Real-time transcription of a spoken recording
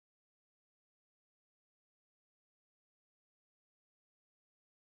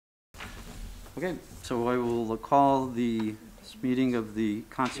Okay, so I will call the meeting of the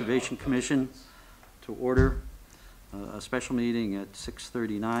Conservation Commission to order, a special meeting at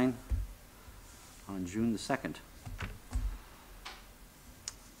 6:39 on June the 2nd.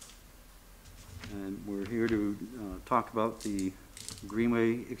 And we're here to talk about the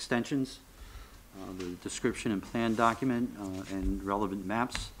Greenway extensions, the description and plan document, and relevant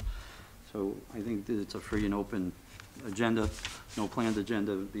maps. So I think that it's a free and open agenda, no planned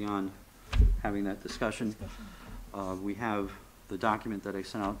agenda beyond having that discussion. We have the document that I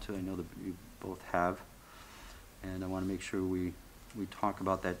sent out to, I know that you both have, and I want to make sure we talk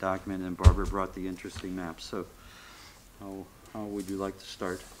about that document, and Barbara brought the interesting maps. So how would you like to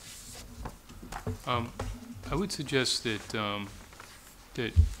start? I would suggest that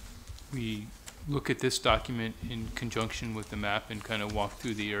that we look at this document in conjunction with the map and kind of walk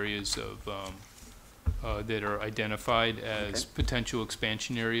through the areas of that are identified as potential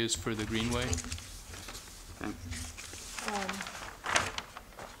expansion areas for the Greenway.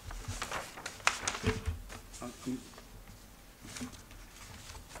 Okay.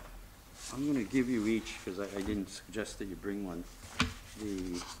 I'm going to give you each, because I didn't suggest that you bring one,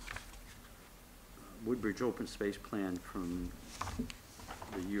 the Woodbridge Open Space Plan from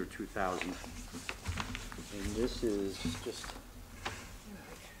the year 2000. And this is just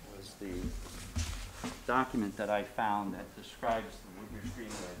was the document that I found that describes the Woodbridge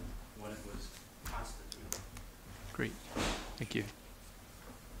Greenway when it was constituted. Great, thank you.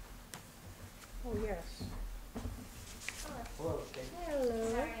 Oh, yes. Hello, Kate. Hello.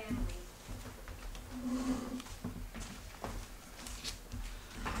 Sorry, I'm late.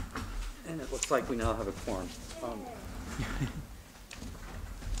 And it looks like we now have a quorum.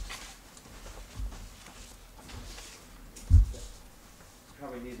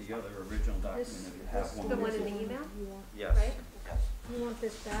 Probably need the other original document if you have one. The one in the email? You want, Yes. Right? you want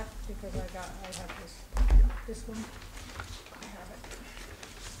this back because I have this one. I have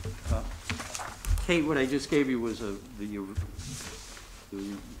it. Kate, what I just gave you was the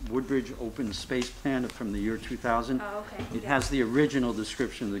Woodbridge Open Space Plan from the year 2000. Oh, okay. It Yeah. has the original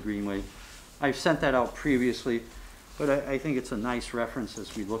description of the Greenway. I've sent that out previously, but I think it's a nice reference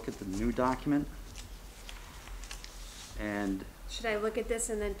as we look at the new document. And Should I look at this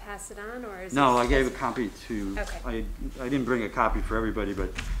and then pass it on, or is no, it I gave a just- copy to, Okay. I didn't bring a copy for everybody, but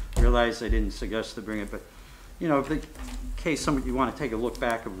realized I didn't suggest to bring it. But, you know, in case you want to take a look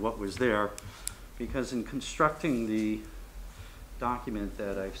back of what was there, because in constructing the document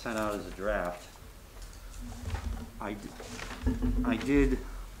that I've sent out as a draft, I did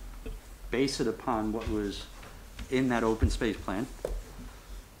base it upon what was in that open space plan,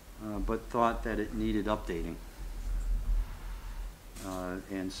 but thought that it needed updating.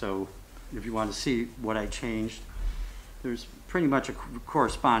 And so if you want to see what I changed, there's pretty much a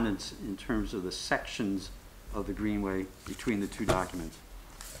correspondence in terms of the sections of the Greenway between the two documents.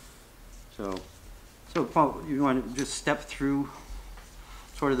 So Paul, you want to just step through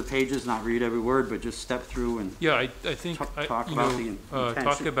sort of the pages, not read every word, but just step through and Yeah, I think talk you about know, the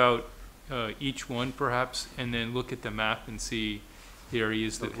talk intention. about each one perhaps, and then look at the map and see the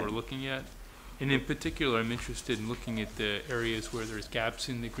areas that Okay. we're looking at. And in particular, I'm interested in looking at the areas where there's gaps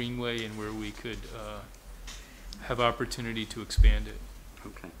in the Greenway and where we could have opportunity to expand it.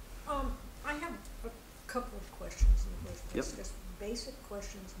 Okay. I have a couple of questions in the first place. Yep. Just basic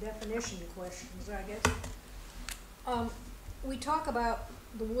questions, definition questions, I guess. We talk about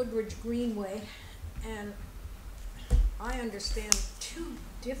the Woodbridge Greenway, and I understand two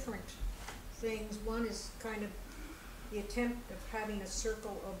different things. One is kind of the attempt of having a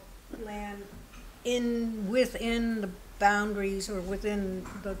circle of land within the boundaries, or within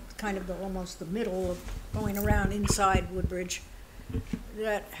the kind of almost the middle of going around inside Woodbridge,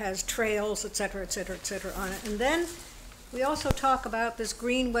 that has trails, et cetera, et cetera, et cetera on it. And then we also talk about this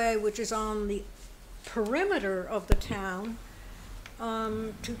greenway, which is on the perimeter of the town,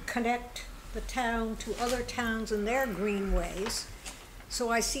 to connect the town to other towns and their greenways. So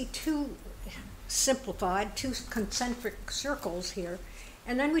I see two concentric circles here.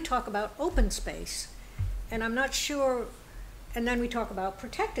 And then we talk about open space, and I'm not sure, and then we talk about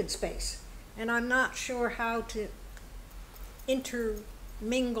protected space, and I'm not sure how to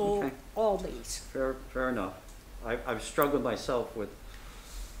intermingle Okay. all these. Fair enough. I've struggled myself with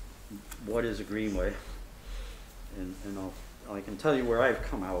what is a Greenway, and I can tell you where I've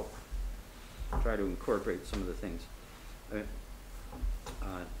come out, try to incorporate some of the things. And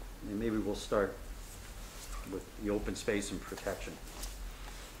maybe we'll start with the open space and protection.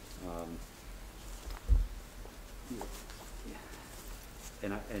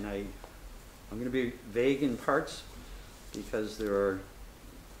 I'm going to be vague in parts because there are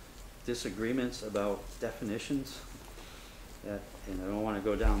disagreements about definitions, and I don't want to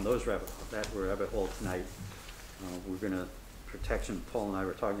go down that rabbit hole tonight. We're going to, protection, Paul and I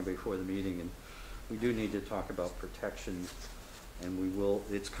were talking before the meeting, and we do need to talk about protection, and we will,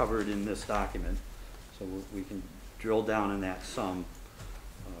 it's covered in this document, so we can drill down in that some.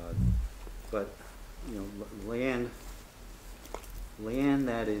 But, you know, land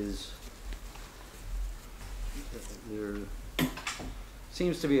that is, there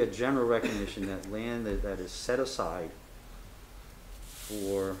seems to be a general recognition that land that is set aside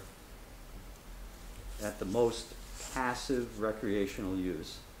for, at the most, passive recreational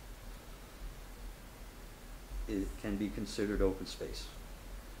use, it can be considered open space.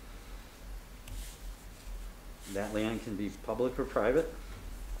 That land can be public or private,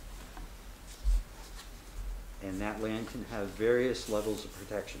 and that land can have various levels of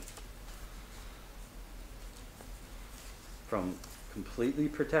protection, from completely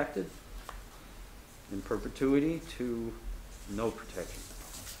protected in perpetuity to no protection.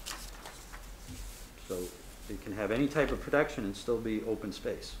 So it can have any type of protection and still be open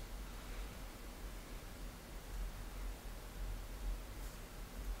space.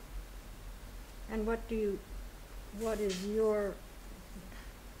 And what is your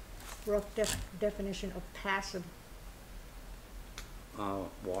rough definition of passive?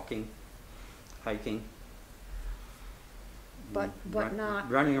 Walking, hiking. But not.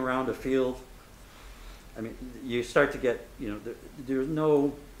 Running around a field. I mean, you start to get, you know, there's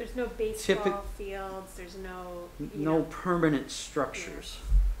no. There's no baseball fields, there's no, No permanent structures.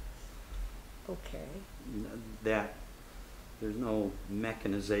 Okay. That, there's no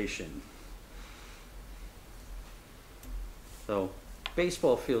mechanization. So,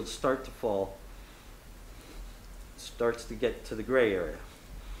 baseball fields start to fall, starts to get to the gray area.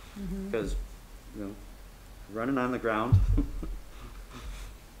 Because, you know, running on the ground,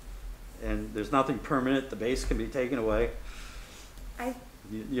 and there's nothing permanent, the base can be taken away.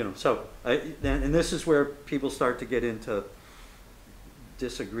 You know, so, and this is where people start to get into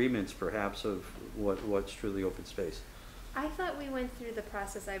disagreements perhaps of what's truly open space. I thought we went through the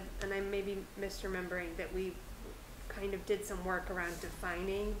process, and I may be misremembering, that we kind of did some work around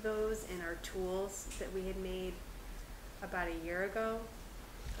defining those in our tools that we had made about a year ago.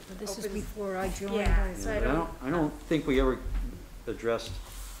 But this is before I joined. Yeah, so I don't think we ever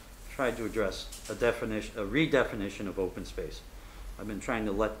tried to address a redefinition of open space. I've been trying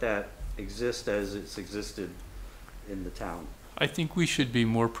to let that exist as it's existed in the town. I think we should be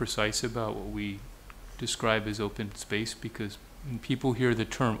more precise about what we describe as open space, because when people hear the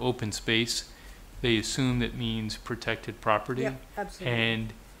term open space, they assume that means protected property. Yeah, absolutely.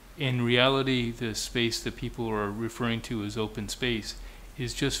 And in reality, the space that people are referring to as open space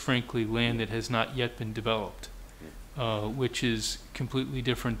is just frankly land that has not yet been developed, which is completely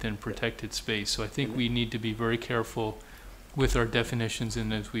different than protected space. So I think we need to be very careful with our definitions,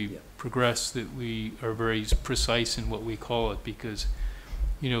 and as we progress, that we are very precise in what we call it, because,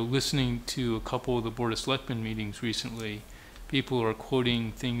 you know, listening to a couple of the Board of Selectmen meetings recently, people are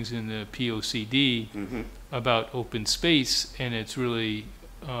quoting things in the POCD about open space, and it's really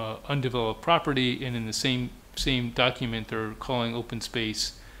undeveloped property, and in the same document they're calling open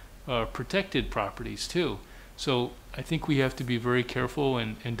space protected properties too. So I think we have to be very careful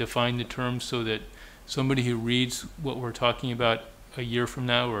and define the terms so that somebody who reads what we're talking about a year from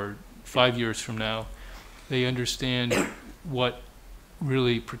now or 5 years from now, they understand what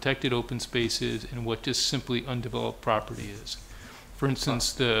really protected open space is and what just simply undeveloped property is. For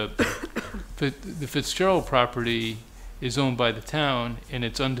instance, the Fitzgerald property is owned by the town, and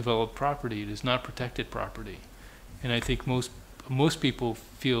it's undeveloped property. It is not protected property. And I think most people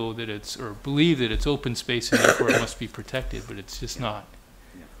feel that it's, or believe that it's open space and therefore it must be protected, but it's just not.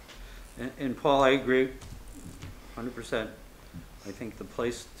 And Paul, I agree 100%. I think the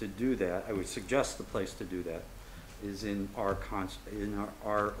place to do that, I would suggest the place to do that, is in our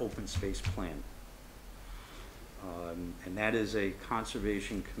open space plan. And that is a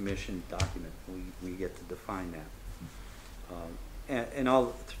Conservation Commission document. We get to define that. And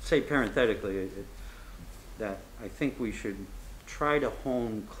I'll say parenthetically that I think we should try to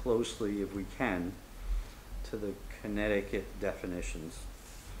hone closely, if we can, to the Connecticut definitions.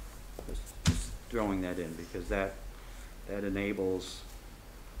 Just throwing that in, because that enables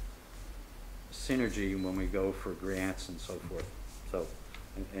synergy when we go for grants and so forth. So,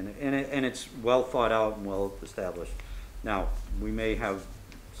 and it's well thought out and well established. Now, we may have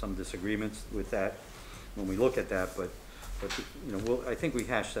some disagreements with that when we look at that, but you know, I think we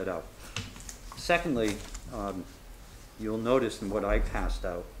hashed that out. Secondly, you'll notice in what I passed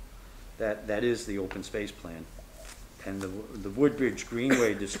out that is the open space plan And the Woodbridge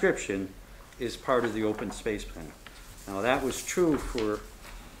Greenway description is part of the open space plan. Now, that was true for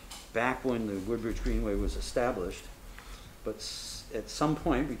back when the Woodbridge Greenway was established, but at some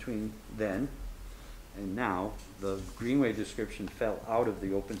point between then and now, the Greenway description fell out of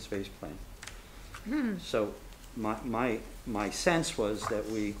the open space plan. So my sense was that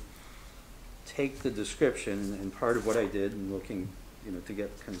we take the description, and part of what I did in looking, to get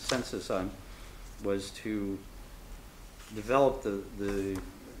consensus on, was to develop the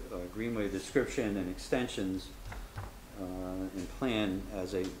Greenway description and extensions and plan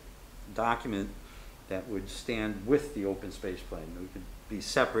as a document that would stand with the open space plan. It could be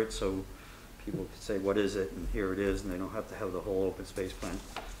separate, so people could say, what is it, and here it is, and they don't have to have the whole open space plan.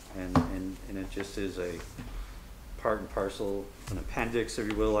 And it just is a part and parcel, an appendix, if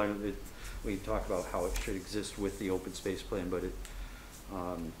you will. We talk about how it should exist with the open space plan, but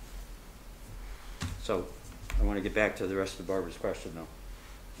so I want to get back to the rest of Barbara's question, though,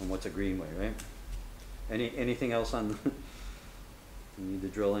 on what's a greenway, right? Anything else on, you need to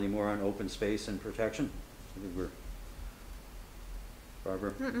drill any more on open space and protection? I think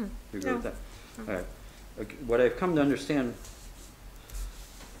Barbara? You agree with that? All right. Okay, what I've come to understand,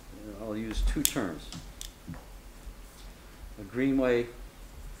 I'll use two terms: a greenway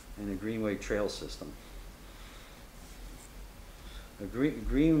and a greenway trail system. A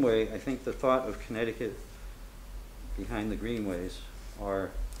greenway, I think the thought of Connecticut behind the greenways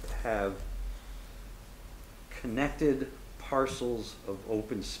are to have connected parcels of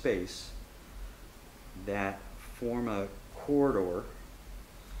open space that form a corridor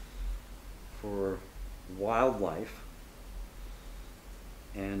for wildlife,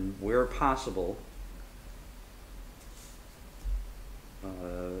 and where possible,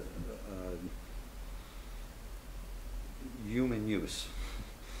 human use.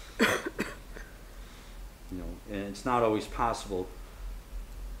 And it's not always possible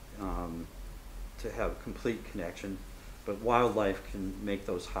to have complete connection, but wildlife can make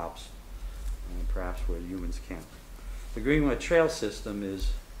those hops, perhaps where humans can't. The Greenway Trail System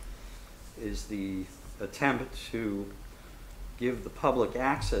is the attempt to give the public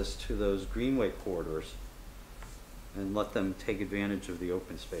access to those greenway corridors and let them take advantage of the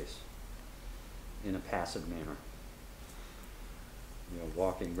open space in a passive manner.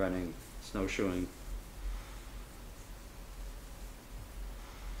 Walking, running, snowshoeing.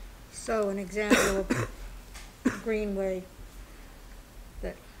 So an example of greenway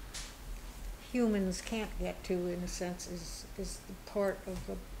that humans can't get to, in a sense, is the part of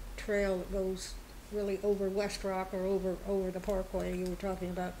the trail that goes really over West Rock or over the Parkway you were talking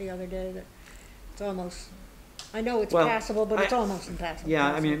about the other day. That it's almost, I know it's passable, but it's almost impassable.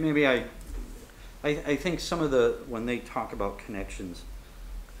 Yeah, I mean, maybe I think some of when they talk about connections,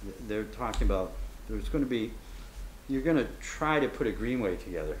 they're talking about you're going to try to put a greenway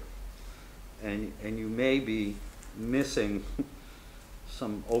together, and you may be missing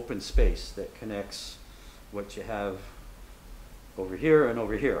some open space that connects what you have over here and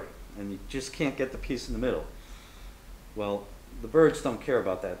over here, and you just can't get the piece in the middle. Well, the birds don't care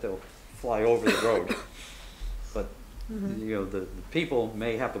about that. They'll fly over the road. But the people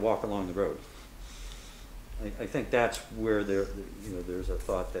may have to walk along the road. I think that's where there's a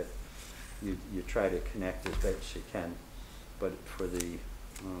thought that you try to connect as best you can, but for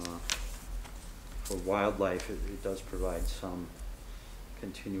wildlife, it does provide some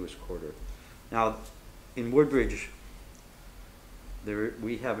continuous corridor. Now, in Woodbridge,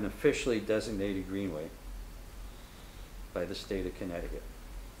 we have an officially designated greenway by the state of Connecticut.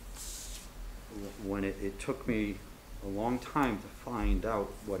 When it took me a long time to find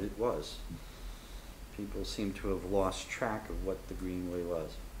out what it was. People seem to have lost track of what the greenway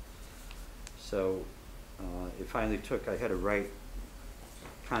was. So it finally I had to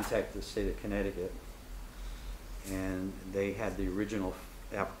contact the state of Connecticut, and they had the original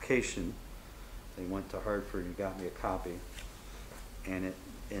application. They went to Hartford and got me a copy, and it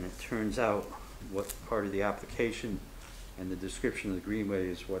turns out what part of the application and the description of the greenway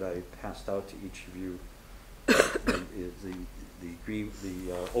is what I passed out to each of you. Is the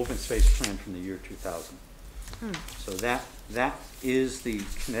open space plan from the year 2000. So that is the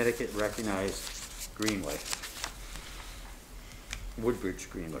Connecticut recognized greenway, Woodbridge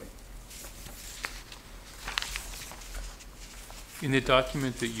Greenway. In the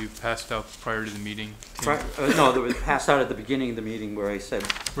document that you passed out prior to the meeting? Tim? No, that was passed out at the beginning of the meeting where I said,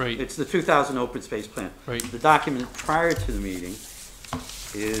 right. It's the 2000 open space plan. Right. The document prior to the meeting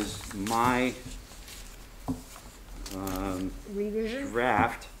is my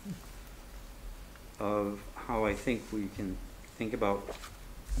draft of how I think we can think about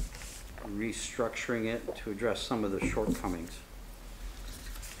restructuring it to address some of the shortcomings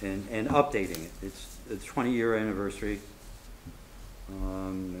and updating it. It's the 20-year anniversary.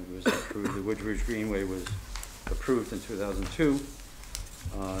 It was approved, the Woodbridge Greenway was approved in 2002.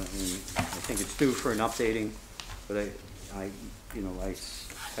 And I think it's due for an updating, but I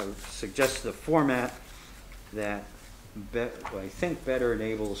have suggested a format that I think better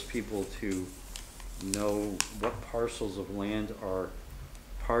enables people to know what parcels of land are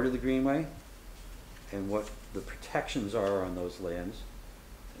part of the Greenway and what the protections are on those lands,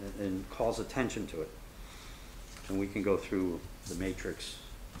 and calls attention to it. And we can go through the matrix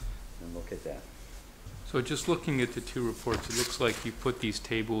and look at that. So just looking at the two reports, it looks like you put these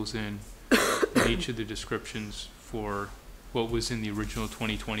tables in each of the descriptions for what was in the original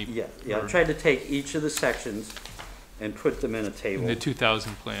 2020. Yeah, I or tried to take each of the sections and put them in a table. in the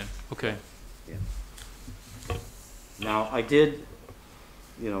 2000 plan. Okay. Yeah. Now, I did,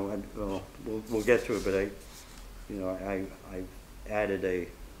 well, we'll get to it, but I added a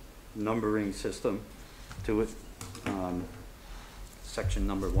numbering system to it. Section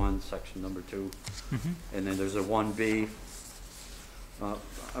number 1, section number 2, and then there's a 1B.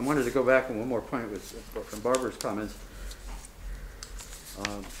 I wanted to go back on one more point from Barbara's comments.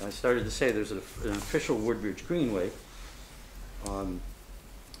 I started to say there's an official Woodbridge Greenway, and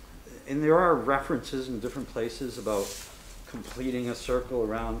there are references in different places about completing a circle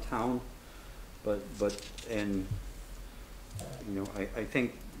around town, but I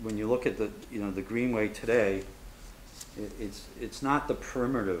think when you look at the the Greenway today, it's not the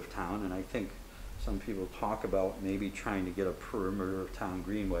perimeter of town, and I think some people talk about maybe trying to get a perimeter of town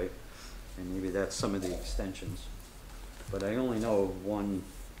Greenway, and maybe that's some of the extensions. But I only know of one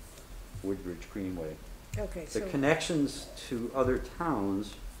Woodbridge Greenway. Okay, The so, connections to other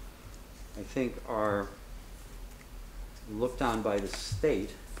towns, I think, are looked on by the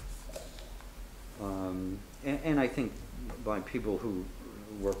state, and I think by people who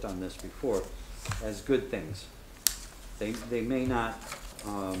worked on this before, as good things. They may not,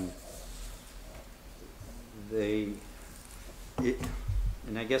 and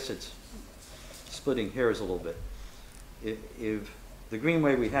I guess it's splitting hairs a little bit. If the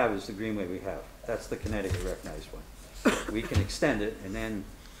Greenway we have is the Greenway we have, that's the Connecticut recognized one. We can extend it, and then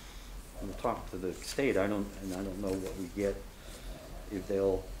we'll talk to the state. I don't know what we get if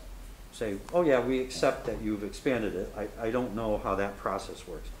they'll say, oh yeah, we accept that you've expanded it. I don't know how that process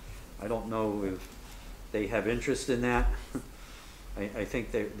works. I don't know if they have interest in that. I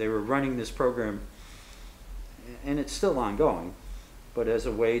think they were running this program, and it's still ongoing, but as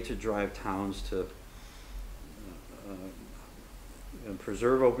a way to drive towns to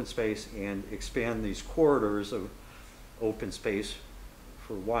preserve open space and expand these corridors of open space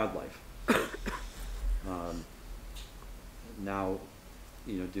for wildlife. Now,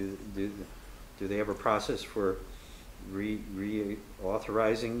 do they have a process for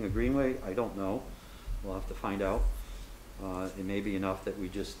reauthorizing a Greenway? I don't know. We'll have to find out. It may be enough that we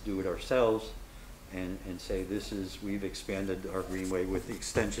just do it ourselves and say we've expanded our Greenway with the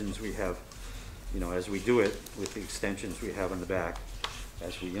extensions we have, as we do it, with the extensions we have on the back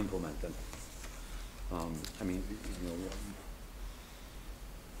as we implement them.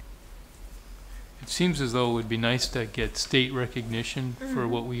 It seems as though it would be nice to get state recognition for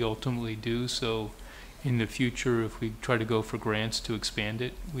what we ultimately do. So in the future, if we try to go for grants to expand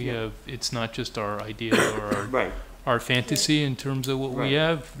it, it's not just our idea or our, Right. our fantasy in terms of what Right. we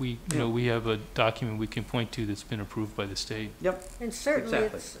have. We have a document we can point to that's been approved by the state. Yep. and certainly,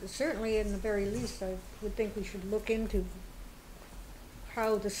 Exactly. certainly in the very least, I would think we should look into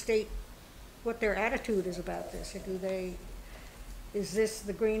how the state, what their attitude is about this. Is this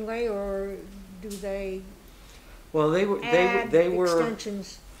the Greenway, or do they Well, they add were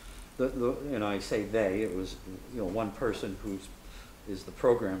extensions? I say they. It was one person is the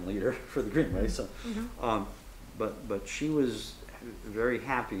program leader for the Greenway. So, but she was very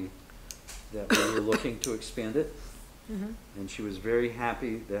happy that we were looking to expand it, and she was very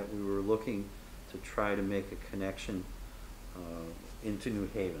happy that we were looking to try to make a connection into New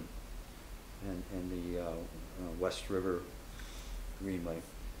Haven and the West River Greenway.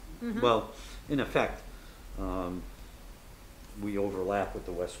 Well, in effect, we overlap with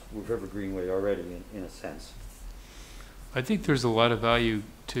the West River Greenway already in a sense. I think there's a lot of value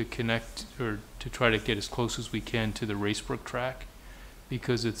to connect or to try to get as close as we can to the Racebrook track,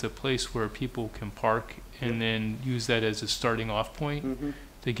 because it's a place where people can park and then use that as a starting off point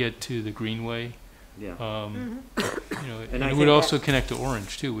to get to the Greenway. Yeah. And And I it think would also connect to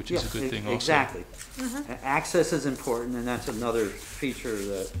Orange too, which is a good thing also. Exactly. Access is important, and that's another feature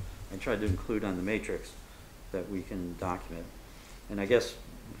that I tried to include on the matrix that we can document. And I guess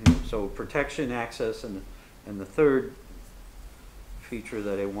So protection, access, and the third feature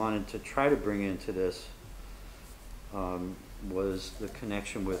that I wanted to try to bring into this was the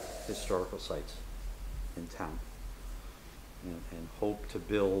connection with historical sites in town, and hope to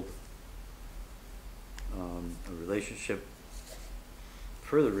build a relationship,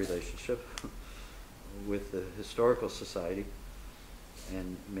 further relationship with the Historical Society,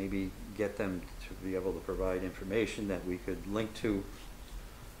 and maybe get them to be able to provide information that we could link to.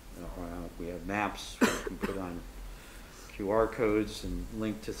 We have maps we can put on QR codes and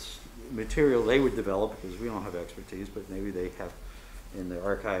link to material they would develop, because we don't have expertise, but maybe they have in the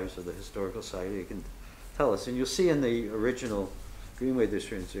archives of the Historical Society. They can tell us. And you'll see in the original Greenway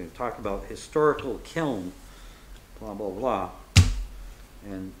District, you talk about historical kiln, blah, blah, blah.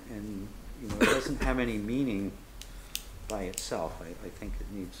 And you know, it doesn't have any meaning by itself. I think it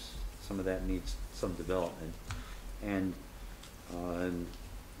needs, some of that needs some development. And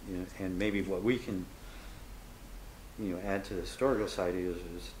you know, and maybe what we can, you know, add to the Historical Society is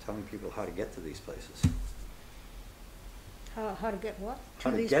telling people how to get to these places. How to get what? How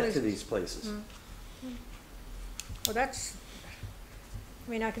to get to these places. Well, that's,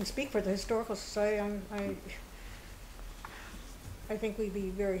 I mean, I can speak for the Historical Society. I think we'd be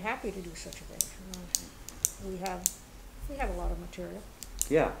very happy to do such a thing. We have a lot of material.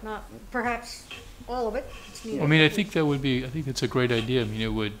 Yeah. Not perhaps all of it. It's needed. I mean, I think it's a great idea. I mean,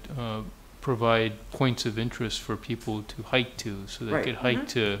 it would provide points of interest for people to hike to, so they Right. could hike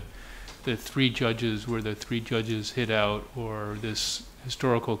to the Three Judges, where the Three Judges hid out, or this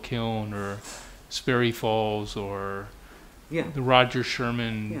historical kiln, or Sperry Falls, or Yeah. the Roger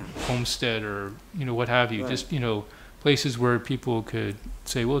Sherman Yeah. homestead, or, you know, what have you. Right. Just, you know, places where people could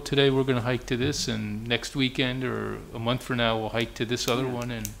say, well, today we're going to hike to this, and next weekend or a month from now we'll hike to this other Yeah.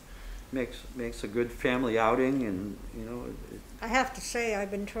 one. And Makes a good family outing, and you know. I have to say, I've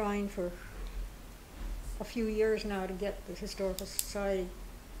been trying for a few years now to get the Historical Society,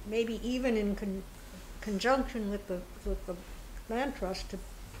 maybe even in conjunction with the Land Trust, to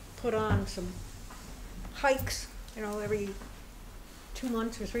put on some hikes, you know, every 2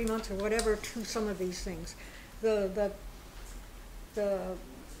 months or 3 months or whatever, to some of these things. The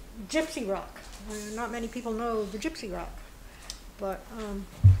Gypsy Rock. Not many people know the Gypsy Rock, but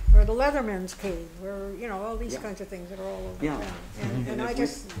or the Leatherman's Cave, or you know, all these Yeah. kinds of things that are all over Yeah. town. Mhm. And And I if we-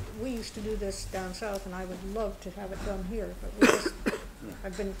 just, we used to do this down south, and I would love to have it done here, but we just, Yeah.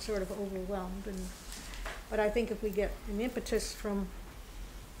 I've been sort of overwhelmed. But I think if we get an impetus from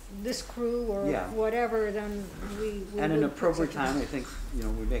this crew or Yeah. whatever, then we And will an put appropriate such a- time, I think, you know,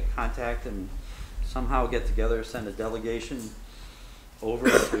 we make contact and somehow get together, send a delegation over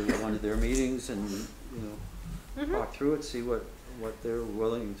to one of their meetings, and you know, Mhm. talk through it, see what they're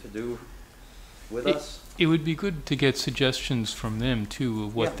willing to do with us. it would be good to get suggestions from them too,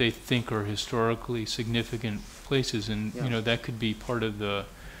 of what Yeah. they think are historically significant places. And, Yeah. you know, that could be part of the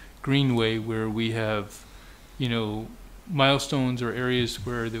Greenway, where we have, you know, milestones or areas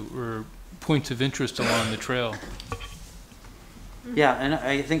where there were points of interest along the trail. Yeah, and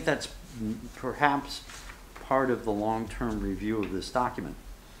I think that's perhaps part of the long-term review of this document.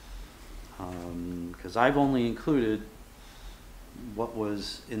 Because I've only included what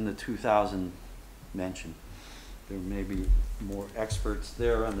was in the 2000 mention. There may be more experts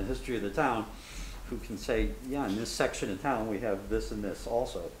there on the history of the town who can say, yeah, in this section of town, we have this and this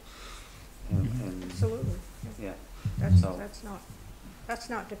also. And Absolutely. yeah, So- That's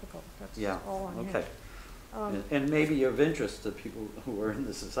not difficult. That's yeah, all on okay. hand. And maybe of interest to people who are in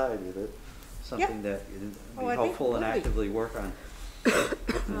the society, that something that would Oh, be I think helpful and would be. actively work on.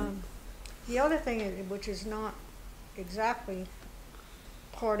 The other thing, which is not exactly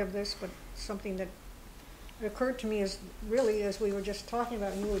part of this, but something that occurred to me, is really, as we were just talking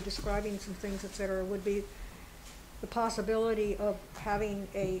about, and you were describing some things, et cetera, would be the possibility of having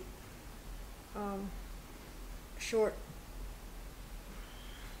a short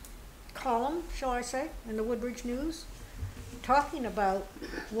column, shall I say, in the Woodbridge News, talking about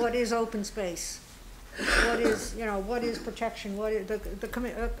what is open space, what is, you know, what is protection, what is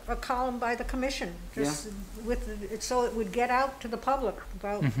a column by the commission, just with it, so it would get out to the public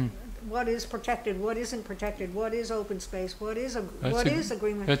about what is protected, what isn't protected, what is open space, what is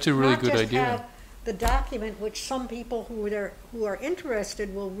agreement. That's a really good Not idea. just have the document, which some people who are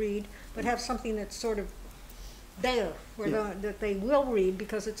interested will read, but have something that's sort of there, where that they will read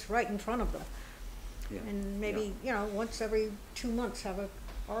because it's right in front of them. Yeah. And maybe, you know, once every 2 months have an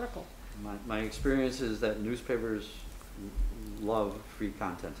article. My experience is that newspapers love free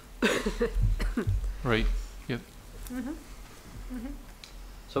content. Right, yep.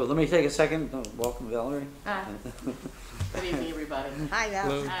 So let me take a second. Welcome, Valerie. Hi. Good evening, everybody. Hi, Val.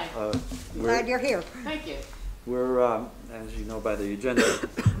 Hello. Hi. Glad you're here. Thank you. We're, as you know by the agenda,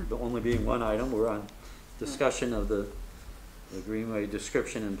 the only being one item, we're on discussion of the Greenway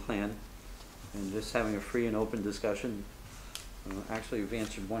description and plan, and just having a free and open discussion. Actually, we've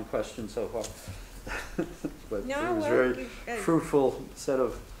answered one question so far, but No, it was a well, very you- fruitful set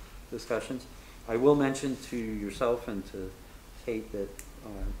of discussions. I will mention to yourself and to Kate that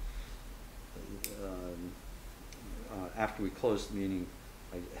after we close the meeting,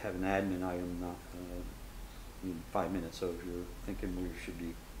 I have an admin item, not in 5 minutes, so if you're thinking we should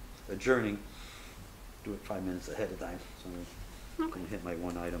be adjourning, do it 5 minutes ahead of time, so I can hit my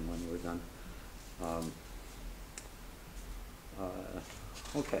one item when we're done.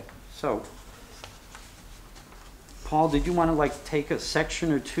 Okay, so, Paul, did you want to like take a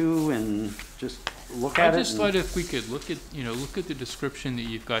section or two and just look I at it? just and- thought if we could look at, look at the description that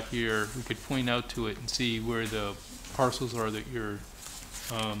you've got here, we could point out to it and see where the parcels are that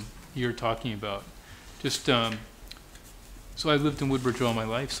you're talking about. Just, so I lived in Woodbridge all my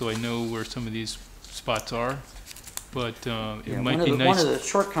life, so I know where some of these spots are, but Yeah, it might be One nice. of the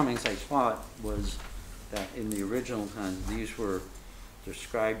shortcomings I thought was that in the original times, these were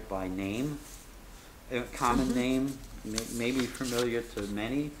described by name, a common name, maybe familiar to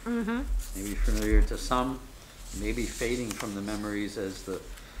many, maybe familiar to some, maybe fading from the memories as the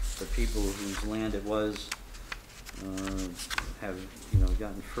people whose land it was have,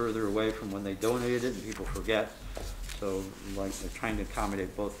 gotten further away from when they donated it, and people forget. So, like, they're trying to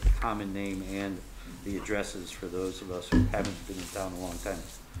accommodate both the common name and the addresses for those of us who haven't been in town a long time.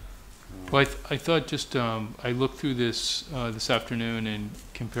 Well, I thought just, I looked through this, this afternoon and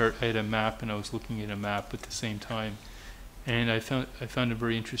compared, I had a map and I was looking at a map at the same time. And I found it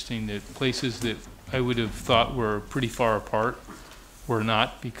very interesting that places that I would have thought were pretty far apart were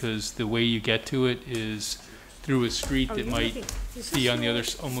not, because the way you get to it is through a street that might be on the other,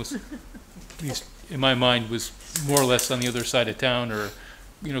 almost, at least in my mind, was more or less on the other side of town, or,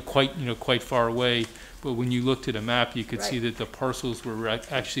 quite far away. But when you looked at a map, you could see Right. that the parcels were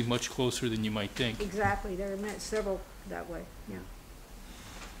actually much closer than you might think. Exactly, there are several that way, yeah.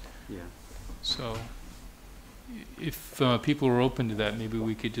 Yeah. So if people are open to that, maybe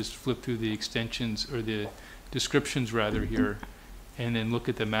we could just flip through the extensions, or the descriptions rather, here, and then look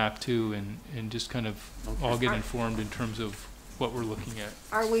at the map too, and just kind of all get informed in terms of what we're looking at.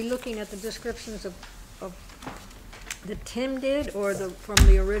 Are we looking at the descriptions of that Tim did, or from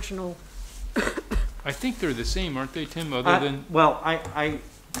the original? I think they're the same, aren't they, Tim, other than, Well, I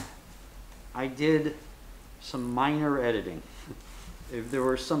did some minor editing. If there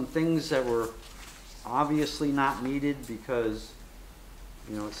were some things that were obviously not needed because,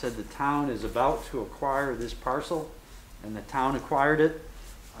 it said the town is about to acquire this parcel, and the town acquired it,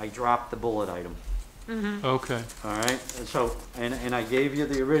 I dropped the bullet item. okay, All right, and so, and I gave you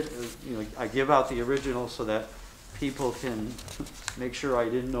the I give out the original so that people can make sure I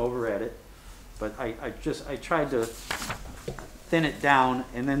didn't over-edit. But I tried to thin it down,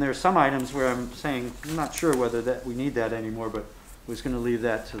 and then there's some items where I'm saying, I'm not sure whether that we need that anymore, but was gonna leave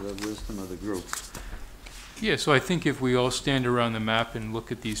that to the wisdom of the group. yeah, so I think if we all stand around the map and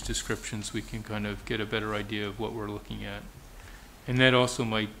look at these descriptions, we can kind of get a better idea of what we're looking at. And that also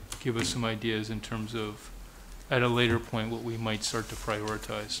might give us some ideas in terms of, at a later point, what we might start to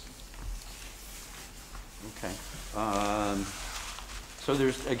prioritize. Okay. So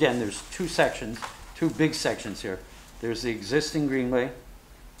there's two sections, two big sections here. There's the existing greenway,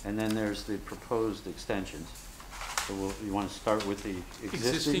 and then there's the proposed extensions. So you want to start with the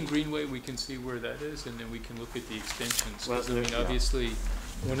Existing greenway, we can see where that is, and then we can look at the extensions. 'Cause, Well, I mean, yeah. obviously,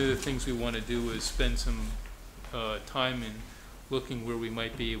 one of the things we want to do is spend some time in looking where we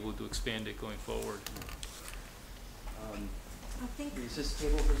might be able to expand it going forward. I think Is this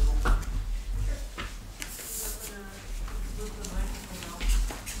table visible?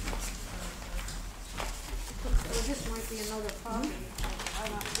 this might be another copy.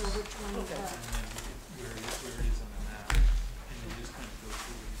 I'm not sure which one you got. Where it is on the map, and then just kind of go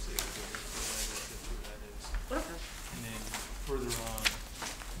through and say, okay, that's where that is. And then further on,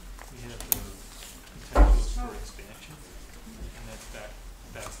 we have the potentials for expansion, and that's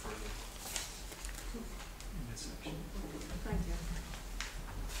back further in this section. Thank you.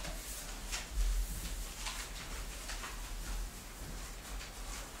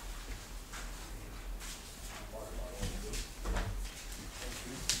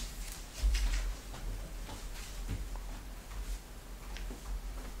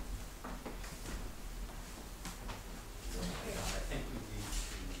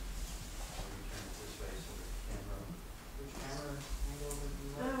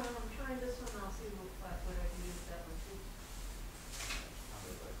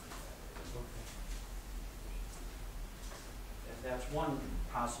 one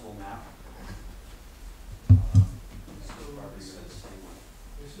possible map. This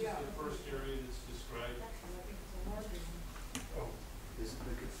is the first area that's described. Oh, Is it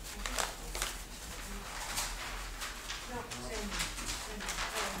No, same,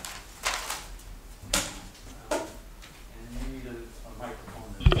 and you need a microphone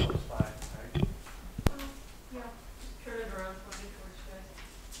that's close by, right? Yeah, turn it around for me towards you guys.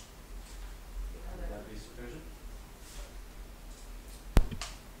 Would that be sufficient?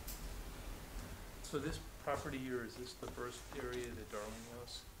 so this property here, is this the first area, the Darling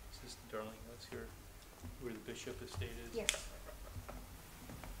House? Is this the Darling House here, where the Bishop Estate is? Yes.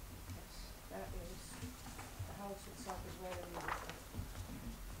 Yes, that is, the house itself is right in the.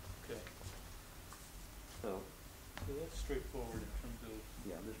 Okay, So, so that's straightforward in terms of,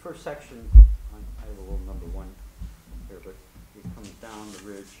 yeah, the first section, I have a little number one here, but it comes down the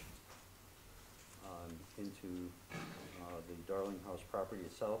ridge into the Darling House property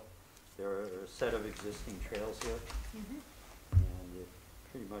itself. There are a set of existing trails here, and it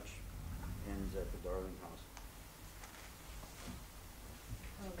pretty much ends at the Darling House.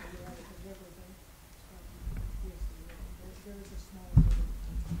 Oh, you're right, the river there. Yes, the river. There is a small river.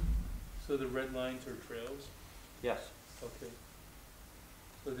 so the red lines are trails? Yes, Okay.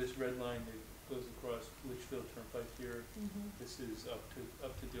 So this red line that goes across Litchfield Turnpike here, this is up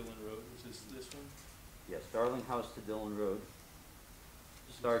to Dillon Road, is this one? yes, Darling House to Dillon Road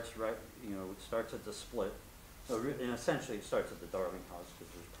starts right, it starts at the split. So, and essentially it starts at the Darling House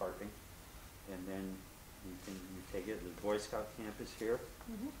because there's parking. And then you take it, the Boy Scout camp is here,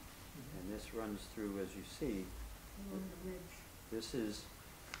 and this runs through, as you see, Along the ridge. this is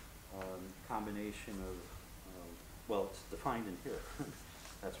combination of, well, it's defined in here.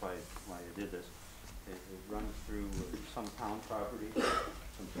 That's why I did this. It runs through some town property,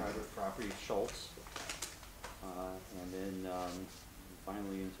 some private property, Schultz, and then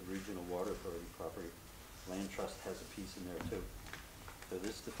finally into regional water authority property. Land Trust has a piece in there too. So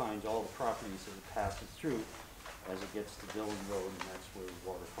this defines all the properties that it passes through as it gets to Dillon Road, and that's where the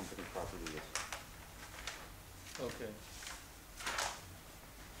water company property is. Okay.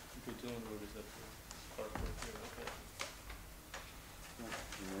 Okay, Dillon Road is up here, park right here, okay.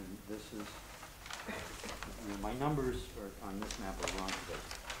 And then this is, my numbers are on this map are wrong because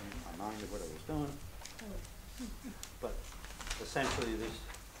I changed my mind of what I was doing. But essentially,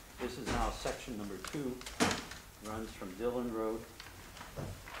 this is now section number 2, runs from Dillon Road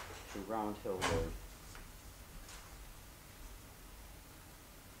to Round Hill Road.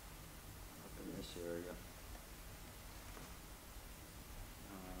 Up in this area.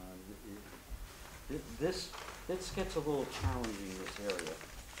 This gets a little challenging, this area.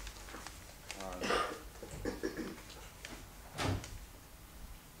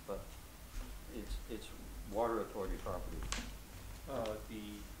 But it's water authority property. The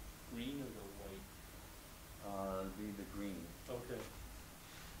green or the white? The green. Okay.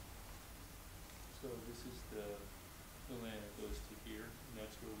 So this is the land that goes to here, and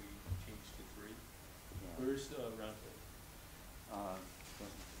that's where we changed to 3. Yeah. Where's Round Hill?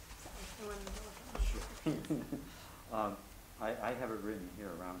 Sure. I have it written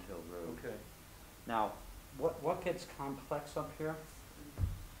here, Round Hill Road. Okay. Now, what gets complex up here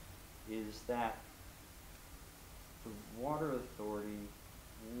is that the water authority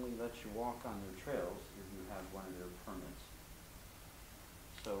only lets you walk on their trails if you have one of their permits.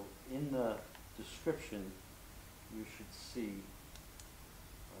 So in the description, you should see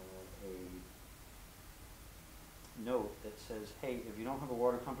a note that says, hey, if you don't have a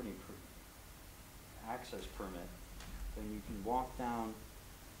water company access permit, then you can walk down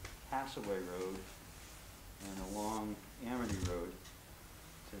Castaway Road and along Amity Road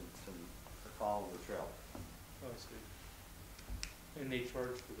to follow the trail. Oh, I see. And they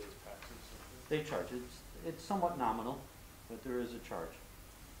charge for those passes? They charge. It's somewhat nominal, but there is a charge.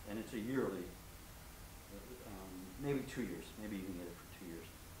 And it's a yearly, maybe 2 years. Maybe you can get it for 2 years.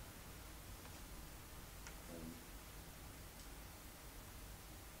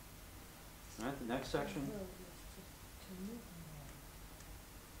 All right, the next section.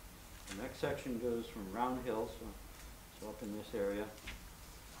 The next section goes from Round Hill, so up in this area,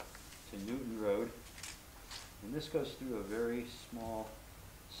 to Newton Road. And this goes through a very small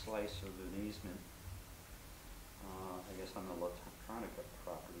slice of an easement, I guess on the Electronica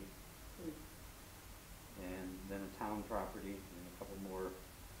property. And then a town property and a couple more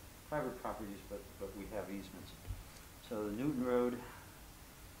private properties, but we have easements. So the Newton Road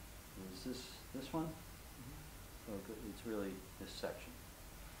is this one? So it's really this section.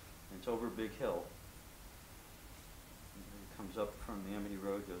 And it's over Big Hill. It comes up from the Amity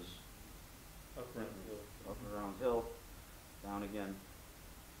Road, goes Up Round Hill. up around hill, down again. again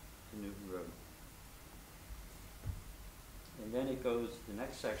to Newton Road. And then it goes, the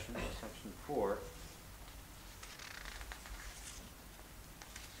next section, section 4,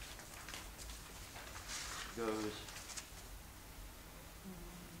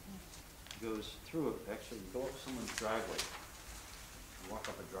 goes through, actually, go up someone's driveway, walk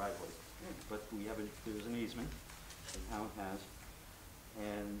up a driveway. But we have there's an easement, the town has,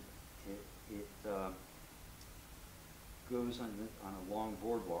 and it goes on a long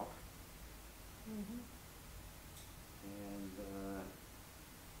boardwalk, and to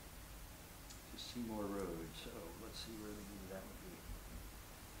Seymour Road, so let's see where that would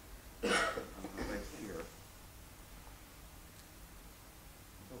be. Right here.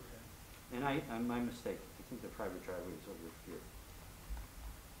 Okay. And I'm my mistake, I think the private driveway is over here.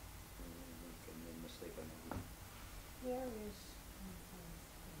 I made a mistake on that. Where is,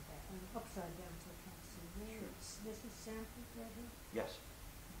 I'm upside down so I can't see. Where Sure. is, this is Sanford right here? Yes,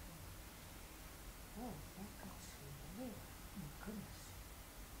 Oh, that goes through there. Oh my goodness.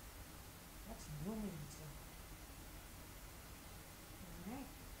 That's no means All right.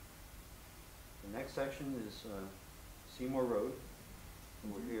 the next section is Seymour Road,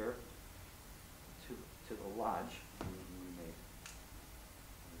 over here, to the lodge. We may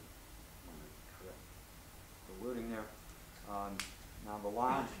want to correct the wording there. Now the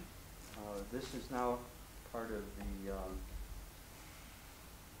lodge, this is now part of the, there's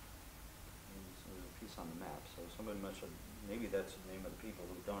a piece on the map, so somebody must have, maybe that's the name of the people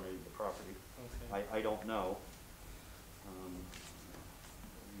who donated the property. Okay. I don't know.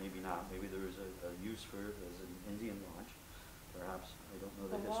 Maybe not, maybe there is a use for it as an Indian lodge, perhaps, I don't know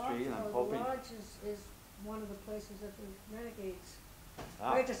the history, and I'm hoping. The lodge is one of the places that the renegades,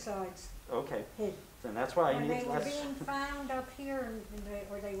 Ah, regicides okay, hid. then that's why I When need, they were that's, being found up here,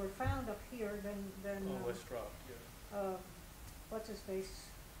 or they were found up here, then, Oh, West Rock, yeah. what's his face?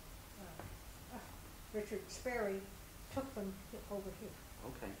 Richard Sperry took them over here.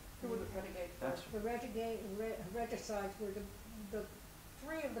 okay, Who were the renegades? that's, The regicides were the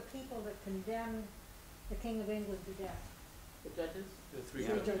three of the people that condemned the King of England to death. The judges? The three Yeah.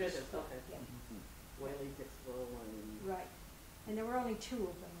 judges. Judges, okay. Yeah, Whaley, Dixwell, and. right. And there were only two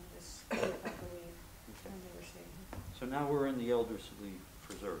of them in this group, I believe, okay. when they were staying here. So now we're in the Elderslie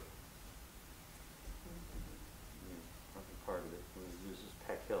Preserve. Part of it, this is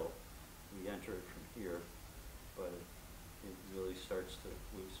Peck Hill. We enter it from here, but it really starts to,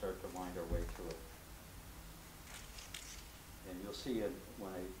 we start to wind our way through it. And you'll see it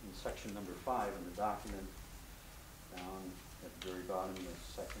when in section number 5 in the document, down at the very bottom, the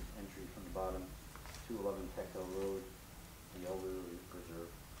second entry from the bottom, 211 Peck Hill Road, the Elderly Preserve.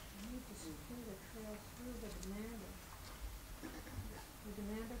 I need to secure the trail through the Demander. The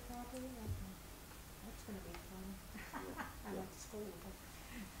Demander property, okay. That's gonna be fun. I Yeah. went to school, but.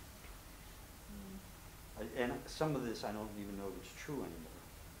 And some of this, I don't even know if it's true anymore.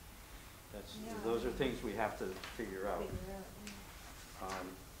 Yeah. Those are things we have to figure out. Figure out, yeah.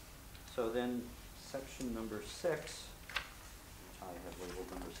 So then, section number 6, which I have labeled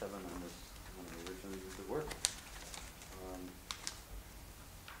number 7 on this, when I originally did the work,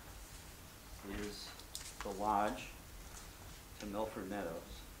 is the lodge to Milford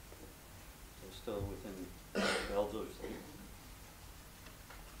Meadows. So still within Elderslie.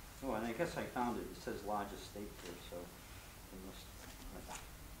 Oh, and I guess I found it. It says Lodge Estate here, so it must,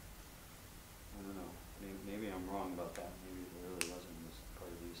 I don't know. Maybe I'm wrong about that. Maybe it really wasn't this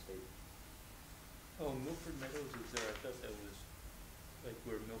part of the estate. Oh, Milford Meadows is there, I thought that was like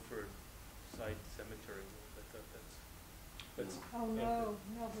where Milford Side Cemetery was, I thought that's, Oh, no,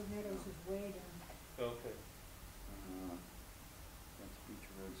 Milford Meadows is way down. okay. That's Beach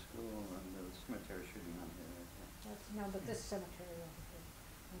Road School, and the cemetery should be on here, right there. That's, no, but this cemetery over here.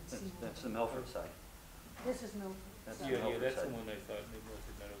 on Seymour. That's the Milford side. This is Milford. That's so- the Yeah, Milford that's the side. one I thought, maybe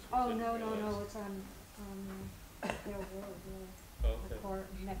Milford Meadows was. Oh, I didn't no, realize. it's on Hill Road, yeah. Oh, The okay. part,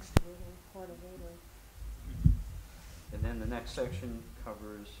 next to it, or part of it, or. And then the next section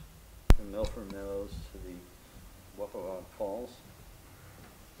covers from Milford Meadows to the Wappawag Falls.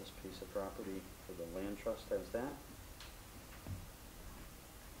 This piece of property for the land trust has that.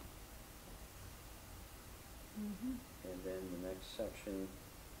 And then the next section,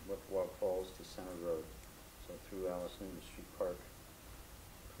 Wappawag Falls to Center Road. So through Alice Newman Street Park,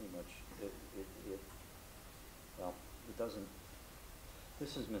 pretty much well, it doesn't,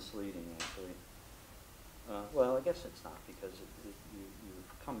 this is misleading actually. Well, I guess it's not, because you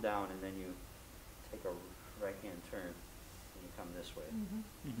come down and then you take a right-hand turn and you come this way.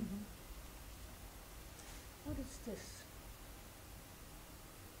 What is this?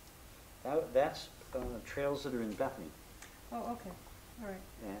 That's trails that are in Bethany. Oh, okay, all right,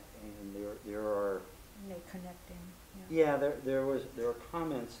 And there are, and they connecting, yeah. yeah, there are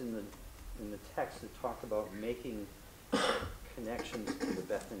comments in the text that talk about making connections to the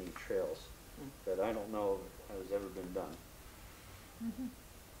Bethany trails that I don't know has ever been done. Mhm.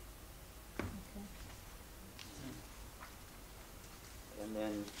 Okay. And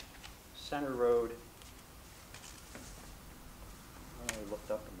then Center Road, I looked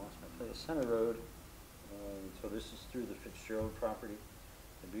up and lost my place. Center Road, so this is through the Fitzgerald property,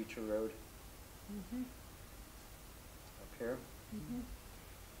 the Beecher Road Mhm, up here, mhm,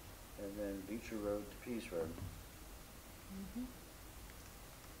 and then Beecher Road to Pease Road. mhm.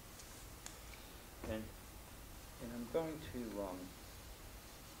 And I'm going to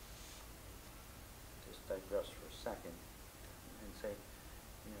just digress for a second and say,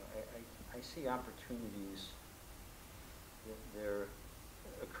 you know, I see opportunities that there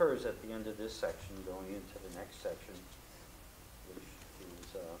occurs at the end of this section going into the next section, which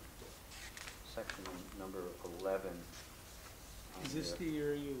is section number 11. Is this the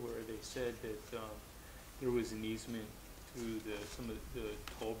area where they said that there was an easement through some of the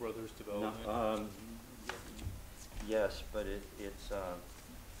Toll Brothers development? No, yes, but it's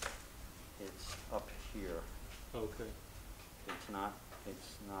up here. Okay, It's not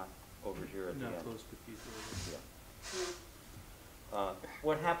over here at the end. not close to Pease Road. Yeah.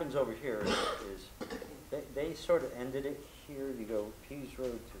 What happens over here is they sort of ended it here. You go Pease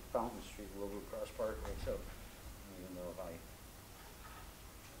Road to Fountain Street, Wilbur Cross Parkway. So I don't even know if I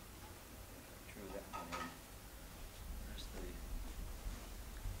drew that one in. There's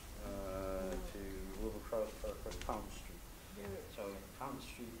to Wilbur Cross Parkway, Fountain Street. So Fountain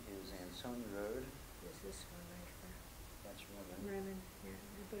Street is Ansonia Road. Is this one right here? That's Roman. Bremen, yeah,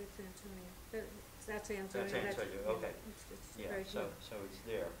 but it's Ansonia. That's Ansonia. That's Ansonia, yeah, okay. It's Yeah, right so here, it's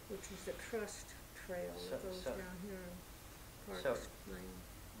there. which is the Trust Trail that goes So- down here in so- Parks Lane.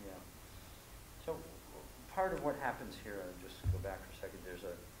 Yeah. So part of what happens here, I'll just go back for a second, there's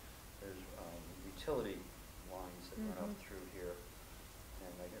utility lines that run up Mhm. through here,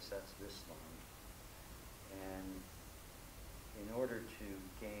 and I guess that's this line. And in order to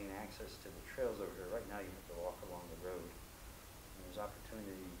gain access to the trails over here, right now you have to walk along the road. And there's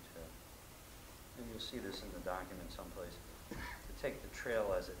opportunity to, and you'll see this in the document someplace, to take the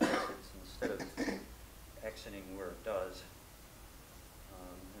trail as it exits instead of exiting where it does.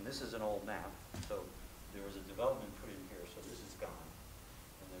 And this is an old map, so there was a development put in here, so this is gone.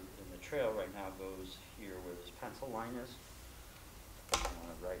 And the trail right now goes here where this pencil line is. I don't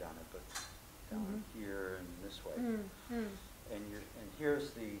want to write on it, but down Mhm. here and this way. Mm-hmm. And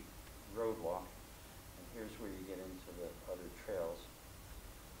here's the road walk, and here's where you get into the other trails.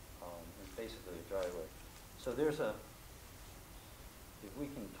 It's basically a driveway. So if we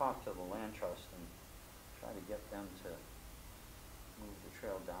can talk to the land trust and try to get them to move the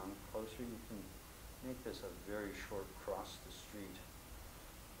trail down closer, you can make this a very short cross the street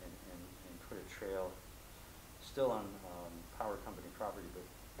and put a trail still on power company property,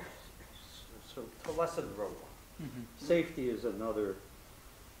 but so to lessen the road walk. Mm-hmm. Safety is another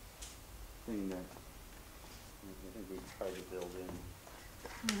thing that I think we've tried to build in,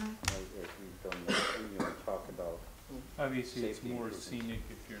 Mhm. as we've done, you know, talk about. Obviously, it's Safety more improvements. scenic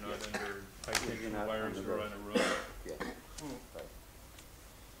if you're not Yeah. under If high-tension you're not wires on the or road. on a road. Yeah, right.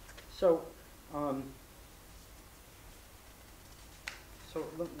 So,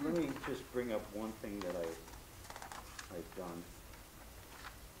 let me just bring up one thing that I've done,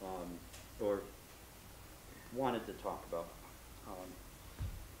 or wanted to talk about.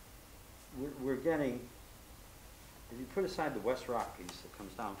 We're getting, if you put aside the West Rock piece that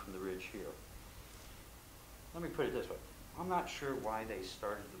comes down from the ridge here, let me put it this way. I'm not sure why they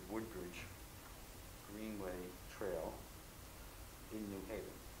started the Woodbridge Greenway Trail in New Haven.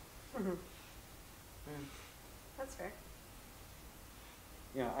 Mm-hmm. That's fair.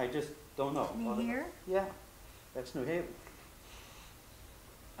 You know, I just don't know. You mean here? Yeah, that's New Haven.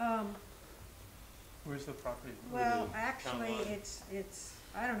 Where's the property? Well, Town actually, line? it's,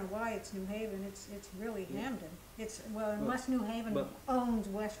 I don't know why it's New Haven, it's really Yeah. Hamden. Unless New Haven But- owns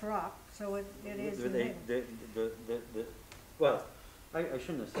West Rock, so it is New They- Haven. Well, I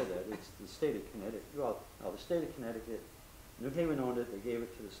shouldn't have said that. It's the state of Connecticut. Well, no, the state of Connecticut, New Haven owned it, they gave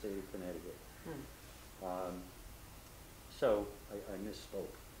it to the state of Connecticut. So I misspoke.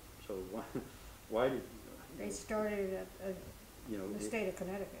 So why did? They started at You know, the it- state of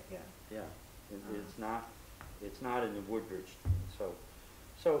Connecticut, yeah. Yeah, it's not in the Woodbridge,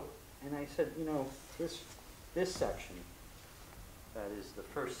 so, and I said, you know, this section, that is the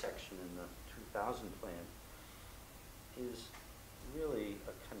first section in the 2000 plan, is really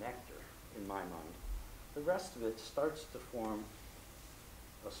a connector in my mind. the rest of it starts to form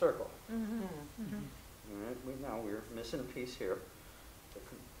a circle. Mm-hmm. All right, now we're missing a piece here to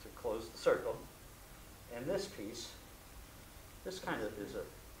close the circle. And this piece, this kind of is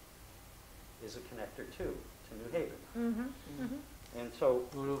a connector too, to New Haven. Mm-hmm. And so,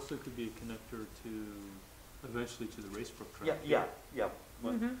 Well, it also could be a connector to, eventually to the Racebrook trail. yeah, well,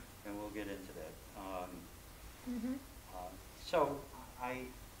 Mm-hmm. and we'll get into that. Mm-hmm. So I'll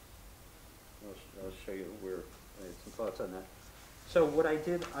show you where, I had some thoughts on that. So what I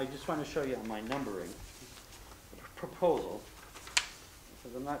did, I just want to show you on my numbering proposal,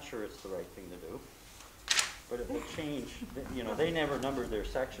 because I'm not sure it's the right thing to do, but it will change, you know, they never numbered their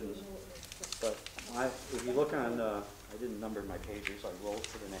sections, but if you look on, I didn't number my pages, I rolled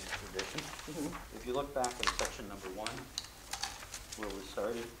to the next edition. If you look back at section number 1, where we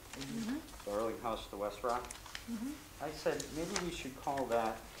started, Darling House to West Rock, I said maybe we should call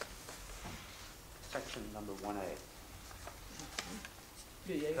that section number 1A,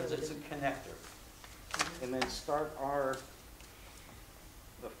 because it's a connector. And then start our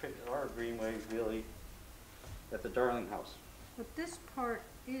greenway really at the Darling House. But this part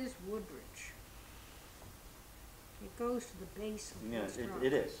is Woodridge. It goes to the base of Yeah, West Rock.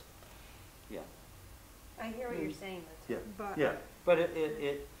 it is, yeah. I hear what you're saying, though. Yeah, But yeah, but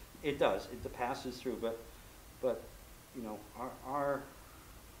it does, it passes through, but, you know, our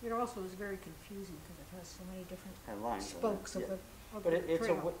it also is very confusing because it has so many different lines. on it, spokes of yeah. the, of But the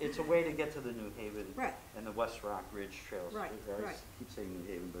trail. it's a way to get to the New Haven Right, and the West Rock Ridge trails. Right, I right. keep saying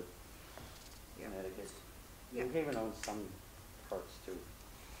New Haven, but yeah. Connecticut. Yeah. New Haven owns some parts too.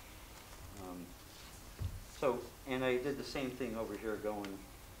 So, and I did the same thing over here going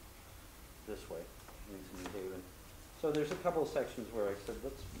this way into New Haven. So there's a couple of sections where I said,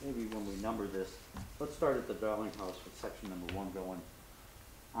 let's, maybe when we number this, let's start at the Darling House with section number 1 going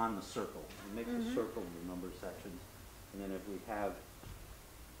on the circle. And make the circle the number sections. And then if we have,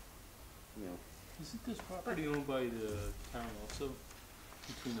 you know, Isn't this property owned by the town also,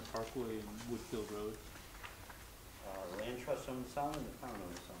 between the Parkway and Woodfield Road? Land Trust owns some and the town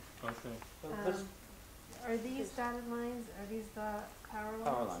owns some. Okay. So let's, Are these dotted lines, are these the power lines?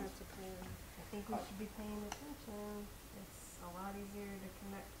 Power lines. That's a plan. I think we should be paying attention. It's a lot easier to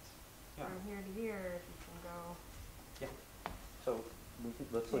connect Yeah. from here to here if you can go. so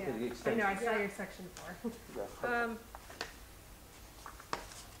let's look at the I extension. know, I saw your section 4. Yeah.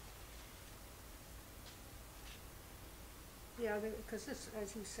 Yeah, because this,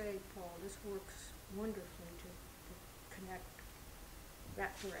 as you say, Paul, this works wonderfully to connect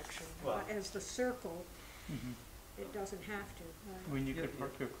that direction. Well- But as the circle, it doesn't have to. I mean, you Yeah, could yeah.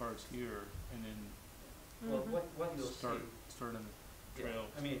 park your cars here and then Well, what you'll see, start on the yeah, trail.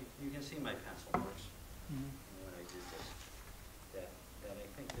 I mean, you can see my pencil marks when I did this, that I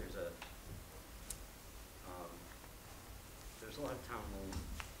think there's a lot of town-owned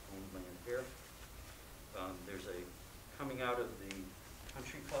land here. There's a, coming out of the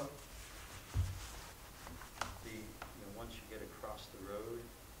country club, once you get across the road,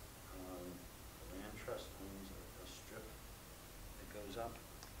 the land trust owns a strip that goes up.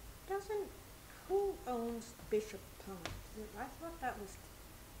 Who owns Bishop Pond? I thought that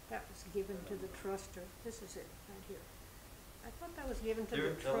was given to the trust, or this is it, right here. I thought that was given to the The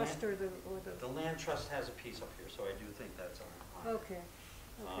trust land- or the, The land trust has a piece up here, so I do think that's on. okay,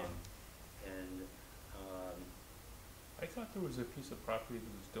 okay. And, I thought there was a piece of property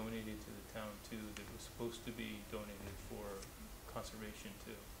that was donated to the town too, that was supposed to be donated for conservation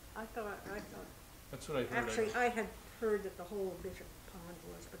too. I thought, That's what I heard. actually, I had heard that the whole Bishop Pond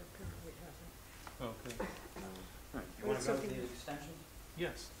was, but apparently it hasn't. Okay, all right, you Or wanna go to something- the extension?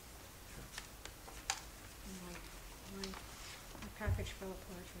 yes. My package fell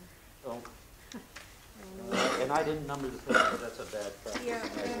apart here. Oh, I don't know. and I didn't number the page, that's a bad practice. Yeah,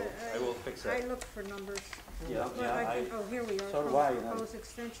 I will fix I that. looked for numbers. Yeah, But yeah, oh, here we are. so do I, Proposed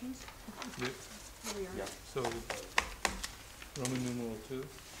extensions, Yep. here we are. Yeah. So, Roman numeral 2?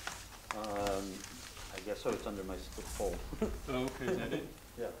 I guess so, it's under my fold. Oh, okay, is that it?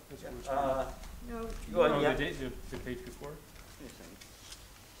 Yeah. That's what it's No, Well, Oh, yeah. the page before?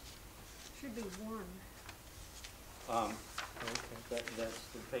 should be one. Um, Okay. that's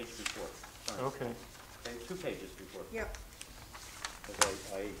the page before, sorry. Okay. Okay, 2 pages before. Yep, Because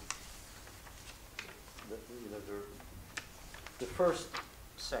the first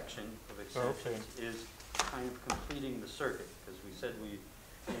section of extensions is kind of completing the circuit, because we said we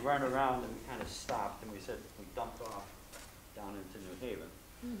ran around and we kind of stopped, and we said we dumped off down into New Haven.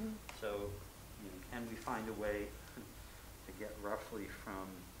 mhm. So, can we find a way to get roughly from,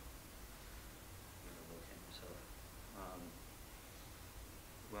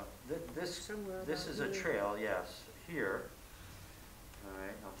 well, This, Somewhere this about is a here. trail, yes, here. All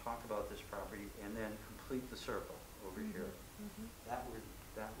right, I'll talk about this property and then complete the circle over here. Mhm.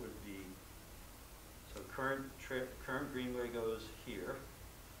 That would be, so current greenway goes here.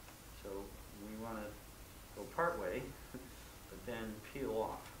 So we want to go partway, but then peel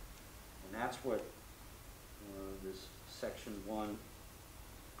off. And that's what this section 1,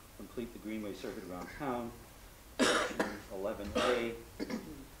 complete the greenway circuit around town. Section 11A,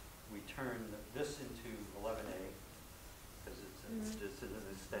 we turn this into 11A because it's just an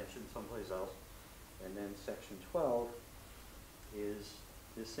extension someplace else. And then section 12 is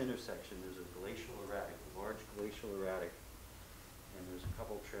this intersection. There's a glacial erratic, a large glacial erratic, and there's a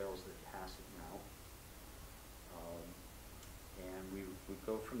couple trails that pass it now. And we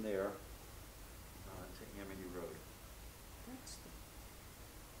go from there to Amity Road. That's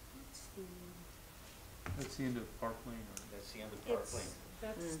the, That's the end of Park Lane, or? That's the end of Park it's, Lane.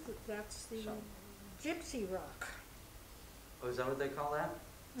 that's the So- Gypsy Rock. Oh, is that what they call that?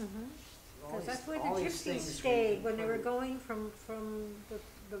 All Because these- that's where the all these gypsies things we stayed when they were can- going from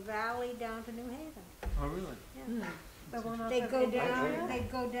the valley down to New Haven. Oh, really? Yeah. The one off They'd of go Indian down, Trail?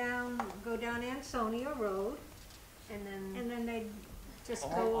 they'd go down Ansonia Road, And then, and then they'd just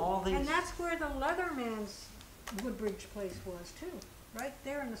All go, and these- that's where the Leatherman's Woodbridge place was too, right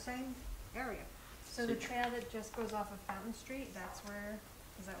there in the same area. so the trail that just goes off of Fountain Street, that's where,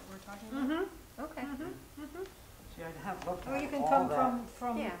 is that what we're talking about? Okay. See, I'd have looked Or you at can all come that.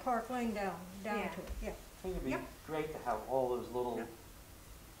 from Yeah. Park Lane down Yeah. to it, yeah. I think it'd be Yep. great to have all those little Yep.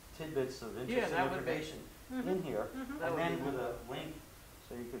 tidbits of Yeah, interesting that would be- information in here, That and would then be with a link,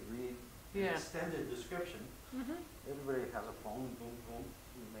 so you could read an Yeah. extended description. Everybody has a phone, boom, boom,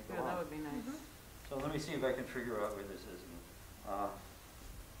 you make Yeah, a that lot. would be nice. So let me see if I can figure out where this is.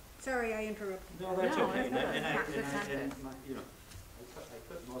 Sorry, I interrupted. No, that's No, okay. it's not. And It's not good. you know, I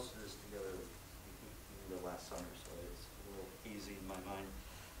put most of this together in the last summer, so it's a little hazy in my mind.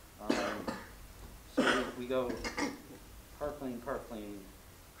 So we go Park Lane,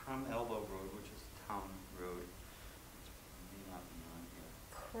 Crum Elbow Road, which is town road. It may not be on here.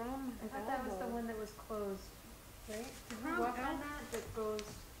 Crum I thought that was the Elbow, one that was closed, right? Did we Crum walk on El- that goes,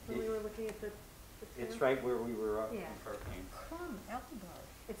 when we were looking at the It's trail? right where we were up in Yeah. Park Lane. Crum Elbow.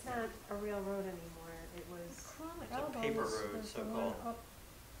 It's not a real road anymore, it was, Crum It's a Elbow paper was road, the one so-called.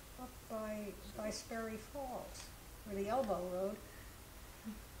 up by Sperry Falls, or the Elbow Road.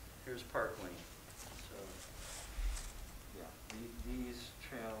 Here's Park Lane. So, yeah, these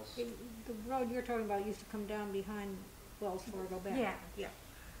trails. The road you're talking about used to come down behind Wells Fargo Bank. Yeah. Yeah.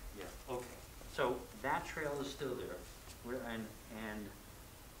 Yeah, okay. So that trail is still there. And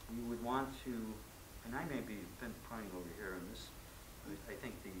we would want to, and I may be pinpointing over here in this, I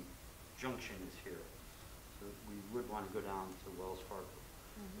think the junction is here. So we would want to go down to Wells Fargo.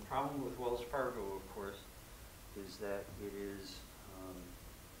 The problem with Wells Fargo, of course, is that it is,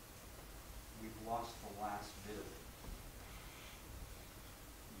 we've lost the last bit of it.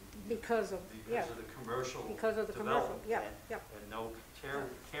 Because of, yeah, Because of the commercial because of the commercial, development, yeah, and- yep. And no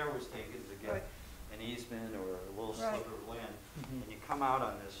care was taken to get Right. an easement or a little Right. sliver of land. And you come out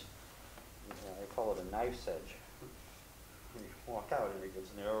on this, I call it a knife's edge. And you walk out and it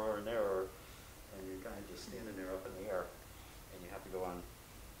gets narrower and narrower, and you're kind of just standing there up in the air. And you have to go on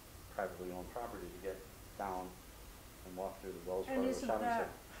privately owned property to get down and walk through the Wells And Fargo isn't shopping that, center.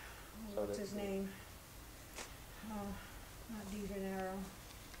 So what's that- his name? Oh, not DeGennaro.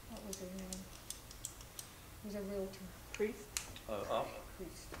 What was his name? He's a realtor. Priest? Up.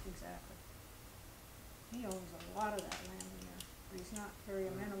 Priest, exactly. He owns a lot of that land in there, but he's not very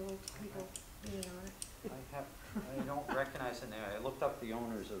amenable to people being on it. I don't recognize the name. I looked up the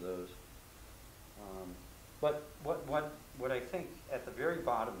owners of those. But what I think at the very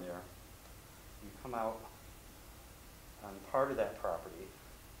bottom there, you come out on part of that property,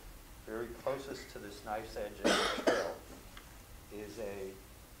 very closest to this knife's edge of the trail, is a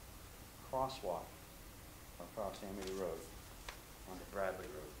crosswalk across Amity Road onto Bradley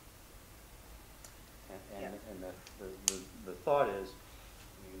Road. And the thought is,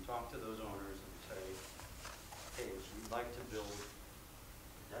 you can talk to those owners and say, hey, we'd like to build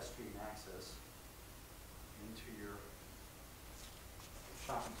pedestrian access into your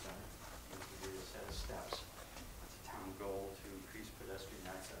shopping center, and to do a set of steps. It's a town goal to increase pedestrian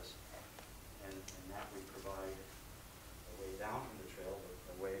access, and that would provide a way down from the trail,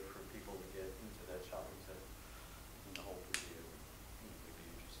 but a way for people to get into that shopping center. And the whole community would be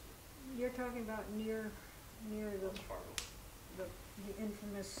interested. You're talking about near Wells Fargo. the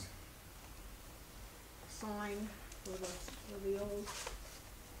infamous sign for the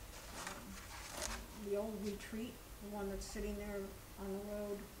old retreat, the one that's sitting there on the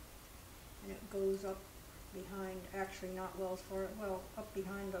road goes up behind, actually not Wells Fargo, well, up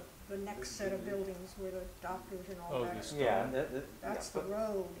behind the next set of buildings where the doctors and all Oh, that this- are. Yeah, That's the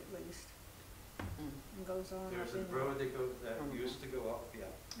road at least, and goes on up There's a in. road that used to go up, yeah.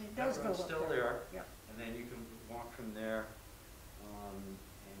 It does That go up road's there. still there, Yeah. and then you can walk from there, and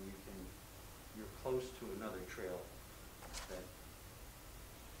you're close to another trail that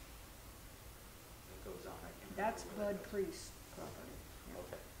goes on, I can't remember That's where Bud that goes. Priest property. Yeah.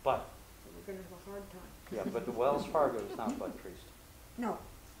 Okay, but, So we're gonna have a hard time. yeah, but the Wells Fargo is not Bud Priest. No,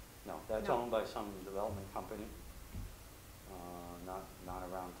 No, that's No. owned by some development company, not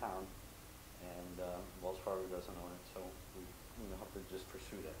around town, and Wells Fargo doesn't own it, so we'll have to just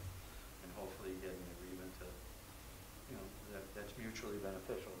pursue that, and hopefully get an agreement to, that's mutually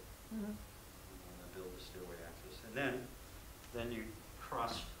beneficial, mhm. build the stairway access. And then you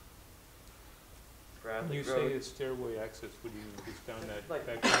cross When Bradley you say Road. it's stairway access, what do you mean, just down that, Like-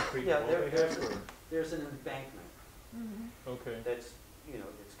 that concrete Yeah, wall they there's, have, or? there's an embankment Mhm. Okay, that's,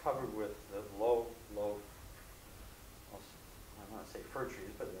 it's covered with the low, I don't want to say fir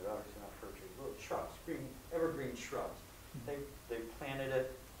trees, but they're obviously not fir trees, little shrubs, evergreen shrubs. They planted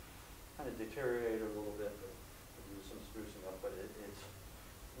it, kind of deteriorated a little bit, but could use some sprucing up, but it's,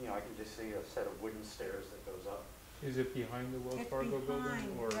 I can just see a set of wooden stairs that goes up. is it behind the Wells It's Fargo building,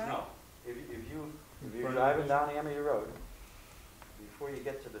 behind, or? right? No, if In you're front of driving it? down Amity Road, before you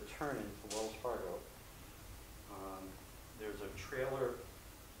get to the turn into Wells Fargo, there's a trailer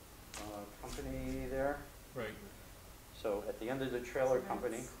company there. Right, So at the end of the trailer So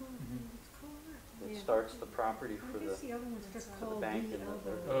company, that's cool. Mhm. It's cool, it yeah. starts the property I for guess the the other one's just for the called bank the and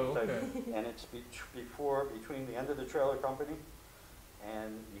elbow. Oh, okay. and it's between the end of the trailer company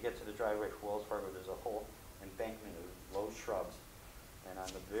and you get to the driveway for Wells Fargo, there's a whole embankment of low shrubs. And on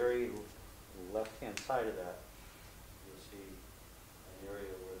the very left-hand side of that, you'll see an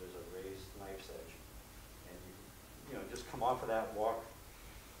area where there's a raised knife's edge. And you just come off of that, walk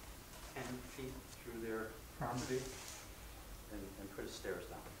 10 feet through their property and put stairs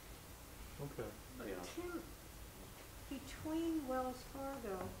down. okay. Tim, between Wells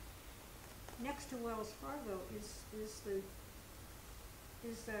Fargo, next to Wells Fargo is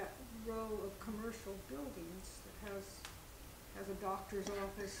that row of commercial buildings that has a doctor's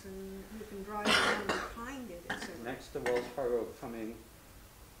office and you can drive around behind it, et cetera, Next to Wells Fargo coming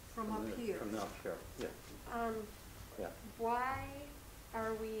from up here. From up here, yeah. Yeah. Why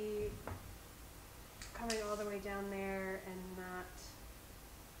are we coming all the way down there and not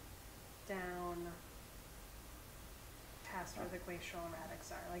down past where the glacial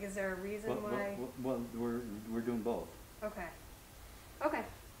erratics are? Like, is there a reason why? Well, we're doing both. Okay. Okay.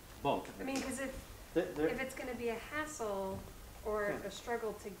 Both. I mean, because if it's gonna be a hassle or Yeah. a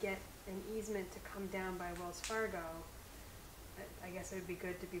struggle to get an easement to come down by Wells Fargo, I guess it would be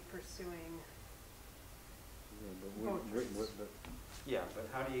good to be pursuing. both routes. Yeah, but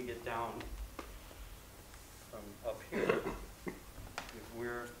how do you get down from up here? If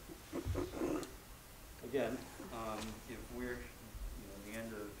we're, again, if we're, the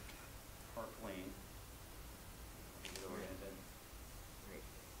end of Park Lane, and then Right.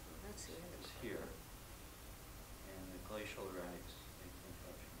 Well, that's the end of is here, and the glacial erratics in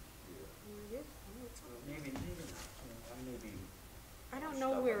construction here. it. It is? Oh, it's Well, on. maybe not, I may be. I don't stuck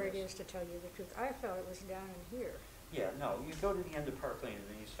know on where it this. is, to tell you the truth. I thought it was down in here. Yeah, no, you go to the end of Park Lane and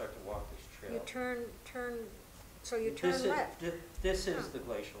then you start to walk this trail. You turn, so you This turn is- left. This is Huh. the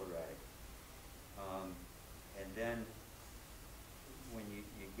glacial erratic. And then when you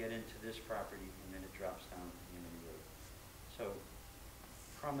get into this property and then it drops down to the Amity Road. So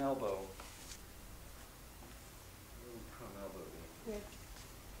from Elbow, where would Crum Elbow be? Yeah.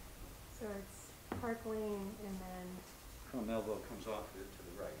 So it's Park Lane and then, Crum Elbow comes off of it to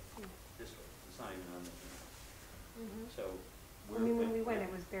the right, yeah. this way. It's not even on the, Mhm. so. I mean, when we went, yeah.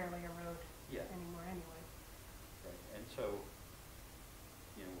 it was barely a road Yeah. anymore anyway. Right, and so,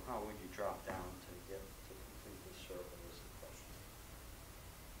 how would you drop down to get to complete this circle is the question.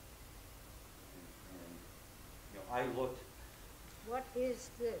 And I looked, What is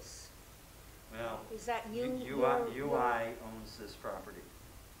this? well, Is that UI owns this property.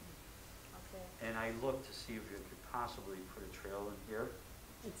 Okay. And I looked to see if you could possibly put a trail in here,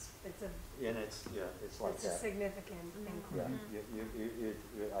 It's a, and it's like it's a that. significant Mhm. incline.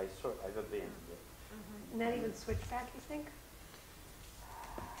 Yeah, I've abandoned it. Mhm. Not even switchback, you think?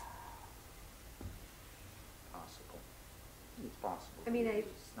 Possible. It's possible. I mean,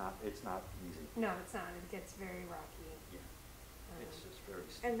 It's not easy. No, it's not. It gets very rocky. Yeah, it's Um, just very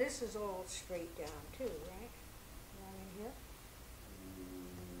steep. And this is all straight down too, right? Down in here?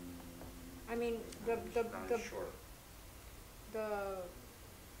 I mean, Not as short. the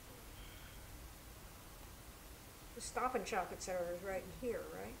the Stop and Shop, et cetera, is right in here,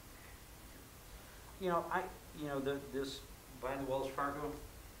 right? This, by the Wells Fargo,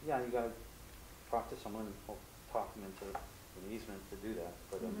 yeah, you gotta talk to someone, and talk them into an easement to do that,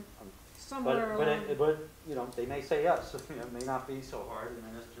 but, Somewhere but, along. but, they may say yes, it may not be so hard, and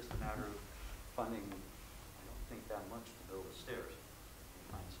then it's just a matter of funding, I don't think that much to build the stairs.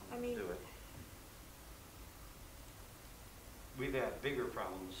 Find I someone mean- to do it. We've had bigger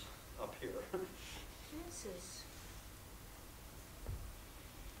problems up here. This is,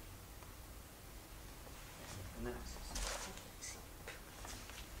 And then,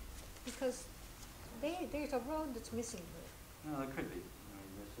 because there's a road that's missing here. no, it could be, I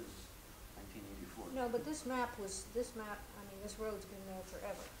mean, this is 1984. No, but this map, I mean, this road's been there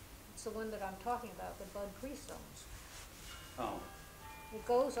forever. It's the one that I'm talking about, the Bud Priest owns. Oh, It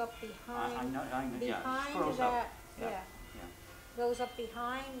goes up I behind, know, yeah, behind scrolls up. that, yeah, Yeah. goes up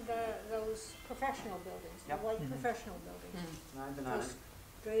behind those professional buildings, the Yep. white professional buildings. No, I've been on Goes it.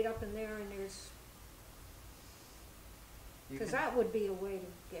 straight up in there, and there's, You because can- that would be a way to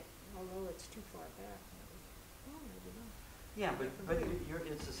get, although it's too far back, maybe. Oh, maybe not. Yeah, but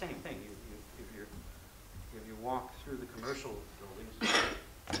it's the same thing, if you walk through the commercial buildings,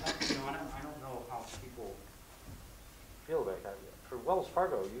 I don't know how people feel about that. For Wells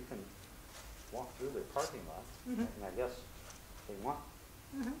Fargo, you can walk through their parking lot, Mhm. and I guess they want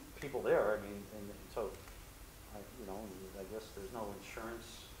Mhm. people there, I mean, and so, I guess there's no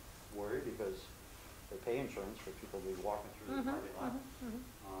insurance worry, because they pay insurance for people to be walking through the Mhm, parking lot. mhm, mhm.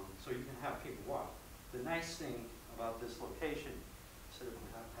 So you can have people walk. The nice thing about this location, instead of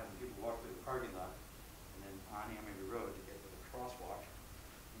having people walk through the parking lot and then on Amity Road to get to the crosswalk,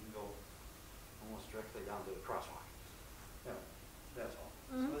 you can go almost directly down to the crosswalk. Yeah, that's all.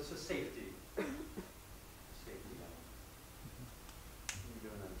 Mhm. So it's a safety, you're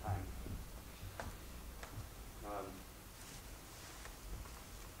doing it in time.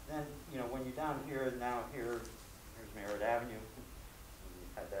 Then, when you're down here, now here's Merritt Avenue, and we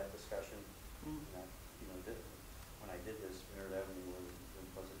had that discussion. And that, when I did this, Merritt Avenue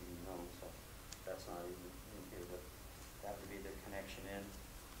wasn't even known, so that's not even in here, but that would be the connection in,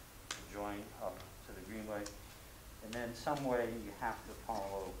 to join up to the Greenway. And then some way you have to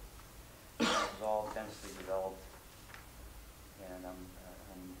follow, it's all densely developed, and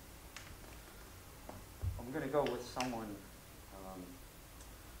I'm gonna go with someone,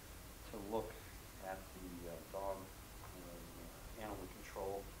 to look at the dog, animal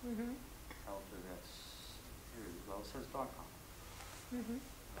control Mhm, shelter that's, here, well, it says dog pound. mhm.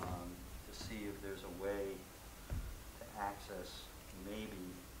 To see if there's a way to access,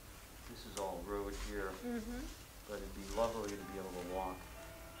 maybe, this is all road here, Mhm. but it'd be lovely to be able to walk.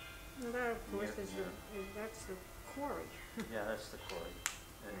 And that, of course, Near- that's the quarry. Yeah, that's the quarry,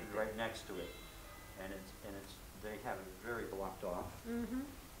 and it's right next to it, and they have it very blocked off, Mm-hmm.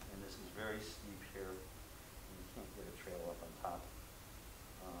 and this is very steep here, and you can't get a trail up on top.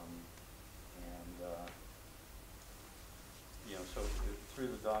 So through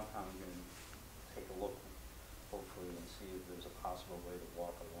the dog pound, you can take a look, hopefully, and see if there's a possible way to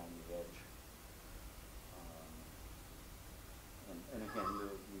walk along the edge. And again,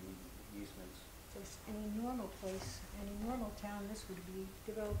 we need easements. Just any normal place, any normal town, this would be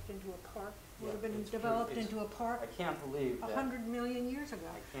developed into a park, would have Yeah, been it's developed it's- into a park I can't believe that. 100 million years ago.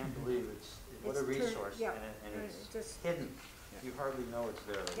 I can't believe what a It's resource, yeah, and it's just, hidden. Yeah. You hardly know it's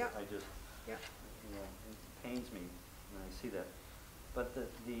there. Yeah. I just, yeah. it pains me when I see that. But there's,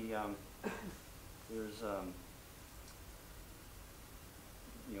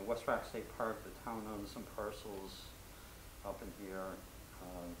 West Rock State Park, the town owns some parcels up in here,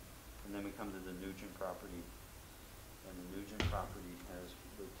 and then we come to the Nugent property. And the Nugent property has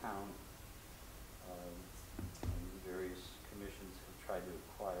the town, and various commissions have tried to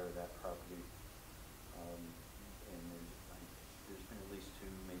acquire that property. And there's been at least 2,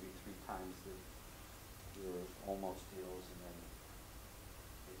 maybe 3 times that there were almost deals, and then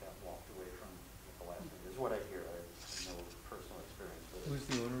they got walked away from at the last minute, is what I hear. I have no personal experience with it. Who's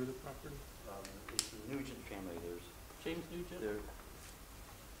the owner of the property? It's the Nugent family. There's, James Nugent? there,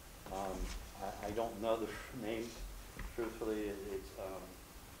 I don't know the name, truthfully. It's,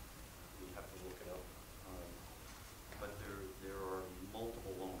 you have to look it up. But there are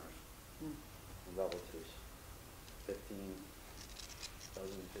multiple owners, relatives, 15.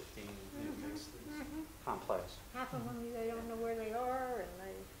 It's complex. Half of them, they don't know where they are, and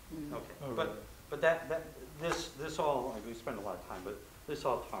they, Okay, Oh, but, really? but this all, we spend a lot of time, but this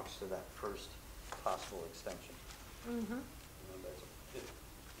all talks to that first possible extension. mm-hmm. It's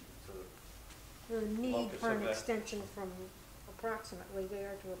a, The need Locus for an of that. extension from approximately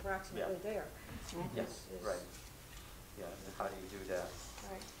there to approximately there. yes, is- right. Yeah, and how do you do that?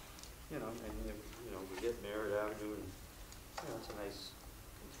 Right. You know, and, you know, we get Merritt Avenue and, you know, it's a nice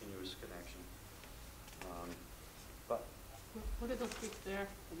continuous connection. But, What are those streets there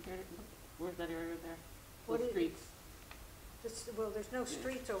compared to, where's that area there? What Those is- streets? Well, there's no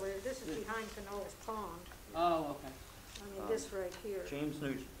streets over there. This is behind Pinellas Pond. Oh, okay. I mean, this right here. James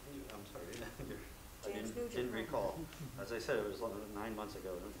Nugent, I'm sorry, I James Nugent. didn't recall. As I said, it was 9 months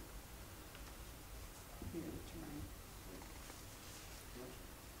ago. Here, the terrain.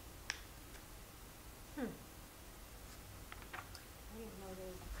 I didn't know they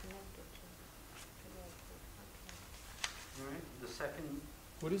were connected to that. Okay. All right, the second,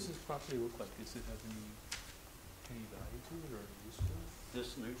 What does this property look like? Does it have any value to it or use to it?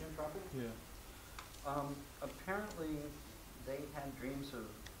 this Nugent property? Yeah. Apparently, they had dreams of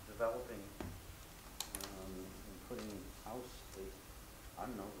developing, and putting I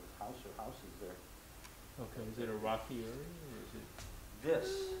don't know, house or houses there. Okay, is it a rocky area or is it? This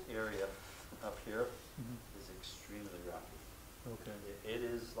area up here Mhm. is extremely rocky. Okay. It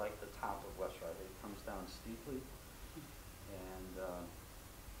is like the top of West Riley. It comes down steeply, and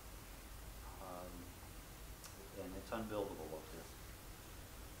it's unbuildable up there.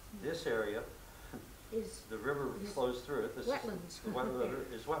 This area, Is the river Is flows through it. This is- wetlands. The river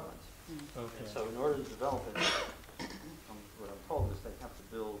is wetlands. Okay. And so in order to develop it, what I'm told is they have to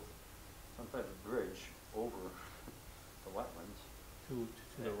build some type of bridge over the wetlands. To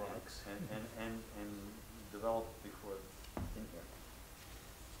the rocks. And develop before in here.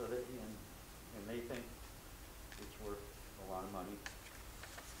 So that, and they think it's worth a lot of money.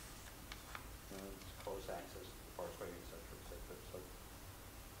 It's close access to the parkway, et cetera, et cetera.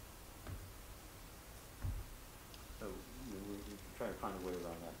 So we try to find a way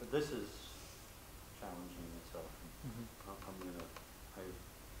around that, but this is challenging itself. Mhm. I'm gonna, I have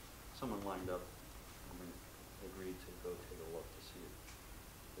someone lined up, I'm gonna agree to go take a look to see if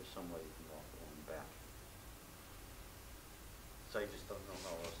there's some way you can walk along the back. So I just don't know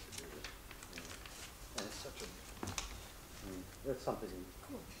how else to do this. And it's such a, that's something,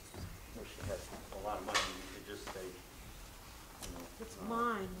 wish you had a lot of money, you could just say, It's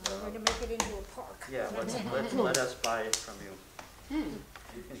mine. I'm going to make it into a park. yeah, let us buy it from you.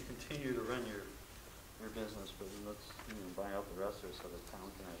 You can continue to run your business, but let's, buy out the rest of it so the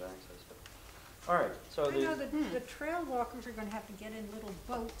town can have access to it. All right, so I know the, the trail walkers are going to have to get in little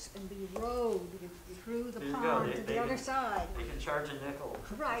boats and be rowed through the There you go. pond They- to they the other can- side. they can charge a nickel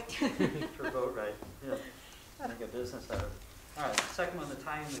Right. for a boat ride, yeah, make a business out of it. All right, second one, the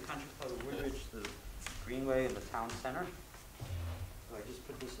tie in the Country Club of Woodridge, the Greenway and the Town Center. So I just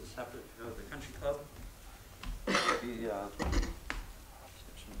put this as separate, the Country Club,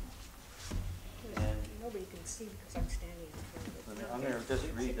 section. And Nobody can see because I'm standing in front of it. I'm gonna just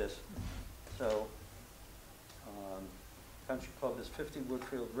read this. So, Country Club is 50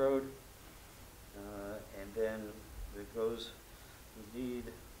 Woodfield Road, and then it goes, we need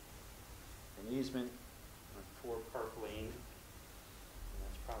an easement on 4 Park Lane, and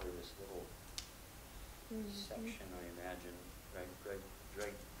that's probably this little section, I imagine,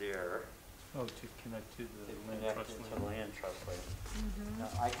 right there, Oh, to connect to the land connected trust to land. land trust land. Mhm. Now,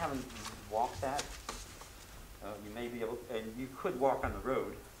 I haven't walked that. You may be able, and you could walk on the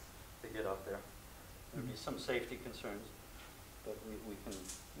road to get up there. There'd be some safety concerns, but we can,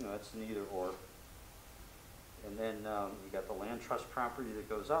 it's an either or. And then you got the land trust property that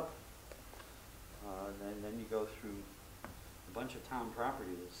goes up. And then you go through a bunch of town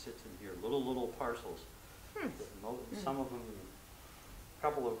property that sits in here, little parcels. Some of them, a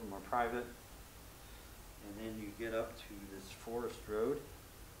couple of them are private. And then you get up to this Forest Road,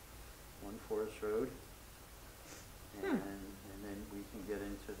 one Forest Road. And then we can get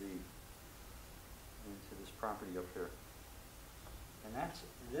into this property up here. And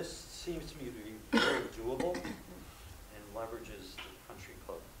this seems to me to be very doable and leverages the Country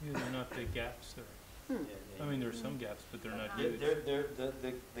Club. Yeah, they're not big gaps there. I mean, there's some gaps, but they're not huge.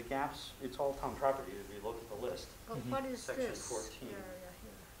 The gaps, it's all town property if you look at the list. But Mhm. what is Section this 14. area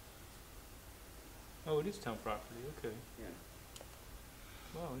here? Oh, it is town property, okay. Yeah.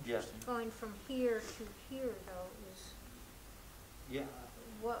 Wow, Yeah. interesting. Going from here to here, though, is, Yeah.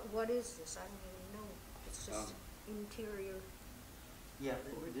 what is this? I don't even know. It's just interior. Yeah,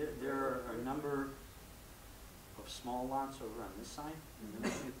 there are a number of small lots over on this side, and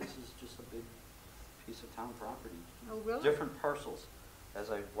then I think this is just a big piece of town property. Oh, really? Different parcels,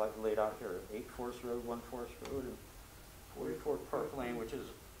 as I've laid out here, 8 Forest Road, 1 Forest Road, and 44 Park Lane, which is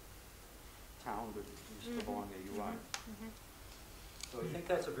town, but it used to belong to UI. Mhm. So I think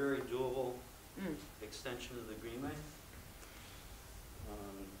that's a very doable extension of the Greenway.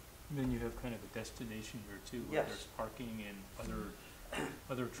 Then you have kind of a destination here too, where Yes. there's parking and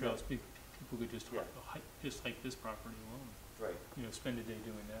other trails. People could just Yeah. hike this property alone, Right. you know, spend a day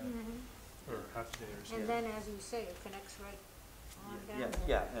doing that, or half a day or And something. then, as you say, it connects right on down Yeah, there.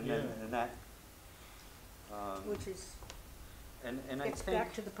 yeah, and then, Yeah. and that, Which is, and I gets think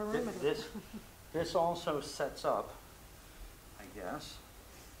back to the perimeter. this also sets up, I guess,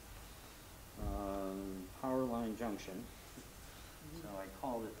 Power Line Junction. So I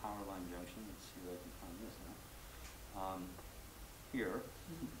called it Power Line Junction, let's see if I can find this now. Here.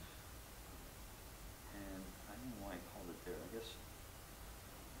 And I don't know why I called it there, I guess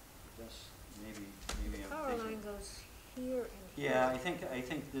maybe I'm Power thinking. line goes here and here. Yeah, I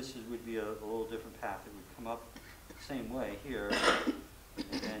think this would be a little different path. It would come up the same way here,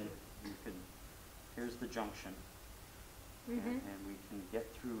 and then you could, here's the junction. Mhm. And we can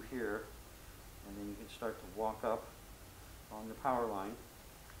get through here, and then you can start to walk up on the power line,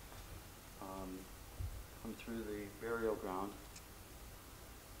 come through the burial ground,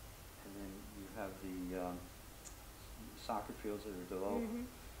 and then you have the soccer fields that are developed. Mhm.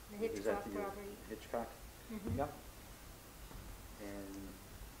 The Is that Hitchcock the property. Hitchcock? Mhm. Yep. And,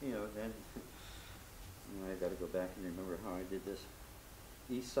 then, I gotta go back and remember how I did this.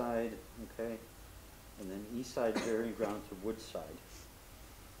 East side, okay, and then east side burying ground to Woodside.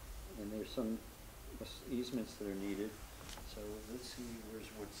 And there's some easements that are needed, so let's see,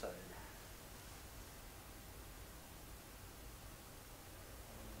 where's Woodside?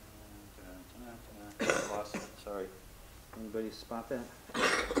 Lost it, sorry. Anybody spot that?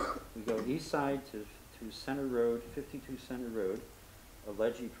 We go east side to Center Road, 52 Center Road, a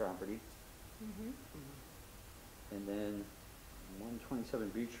Leggy property, Mhm. and then 127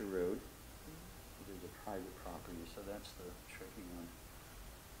 Beecher Road, which is a private property, so that's the tricky one.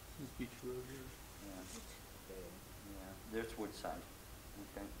 This is Beach Road here. Yeah, yeah, there's Woodside,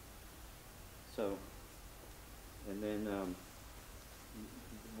 okay. So, and then,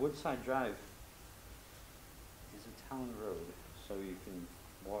 Woodside Drive is a town road, so you can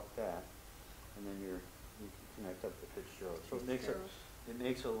walk that, and then you can connect up to Fitzgerald. So it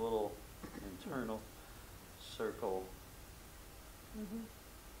makes a little internal circle Mhm.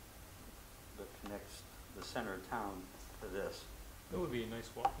 that connects the center of town to this. That would be a nice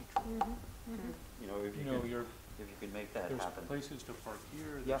walking trail. Mhm. Mhm. If You you know, could, if you could make that there's happen. places to park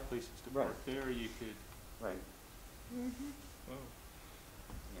here, Yeah. there's places to Right. park there, you could, Right, Mhm. oh,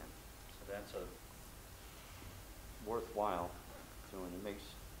 yeah. So that's a worthwhile doing. It makes,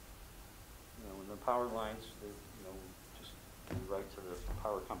 when the power lines, they, just write to the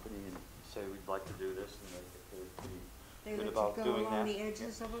power company and say, we'd like to do this, and they're pretty They good let about you go doing along that. the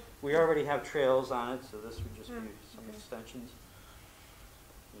edges of it? We already have trails on it, so this would just be Mm, some okay. extensions.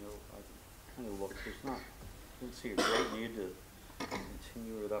 I kind of look, don't see a great need to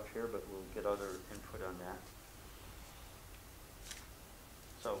continue it up here, but we'll get other input on that.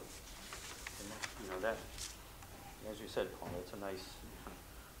 So, that, as you said, Paul, that's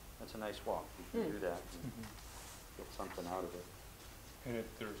a nice walk. You can do that and mhm. get something out of it. And if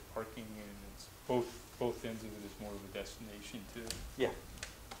there's parking and it's both ends of it is more of a destination too. Yeah.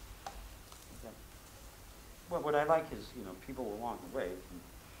 Yeah. Well, what I like is, people along the way,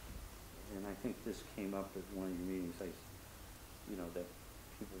 and I think this came up at one of your meetings, that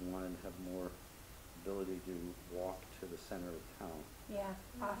people wanted to have more ability to walk to the center of town, Yeah,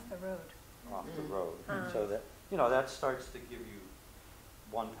 off the road. off the road. Uh-huh. So that, that starts to give you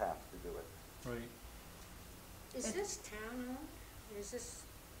one path to do it. Right, Is this town owned? Or is this,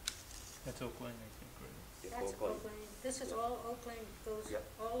 that's Oak Lane, I think, right? that's Oak Lane. Oak Lane? This is Yeah. all Oak Lane, goes Yeah.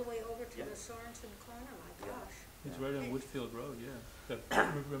 all the way over to Yeah. the Sorensen corner, my Yeah. gosh. It's Yeah. right on Woodfield Road,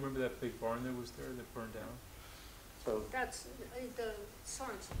 yeah. Remember that big barn that was there that burned down? So, That's the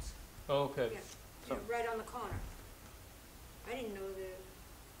Sorensens, Oh, okay. yeah, So- right on the corner. I didn't know that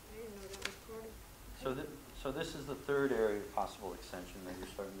was part of. so this is the third area of possible extension that you're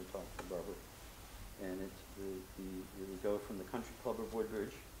starting to talk to, Barbara. And it's you would go from the Country Club of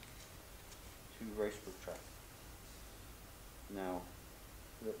Woodbridge to Racebrook Track. Now,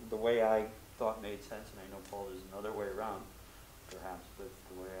 the way I thought made sense, and I know, Paul, there's another way around perhaps, but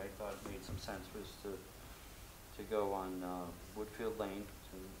the way I thought it made some sense was to go on Woodfield Lane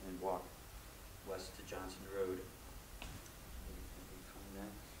and walk west to Johnson Road. Can you find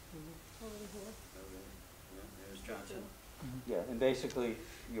that? Over here. Yeah, there's Johnson. Mhm. Yeah, and basically,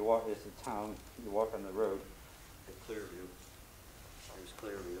 you walk, as a town, you walk on the road at Clearview. There's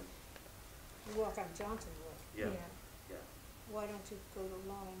Clearview. You walk on Johnson Road. Yeah. Why don't you go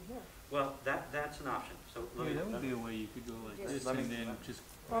along here? Well, that's an option, so let me. Yeah, that would be a way you could go like Just- this Let me- and then just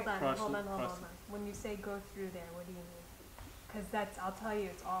Hold on, cross hold the- on, hold cross on. When you say go through there, what do you mean? cause that's, I'll tell you,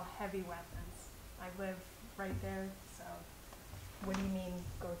 it's all heavy wetlands. I live right there, so what do you mean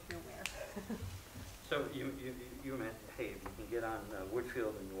go through where? So you meant, hey, if you can get on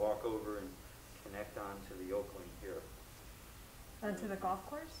Woodfield and walk over and connect onto the Oakland here, Onto the golf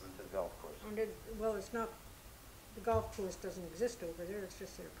course? onto the golf course. Well, it's not, the golf course doesn't exist over there, it's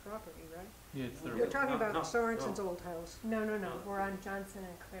just their property, right? Yeah, it's their. You're talking No, about no, Sorensen's no. old house, No, no, no, we're on Johnson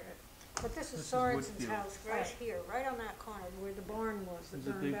and Clear. but this is This is Sorensen's Woodfield. house right Right. here, right on that corner where the barn was that There's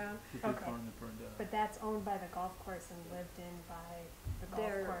a burned big, down. the big Okay. barn that burned down. But that's owned by the golf course and lived in by the golf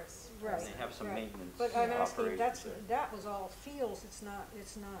There, course. right. And they have some Right. maintenance But I'm asking, operations there. that was all fields, it's not,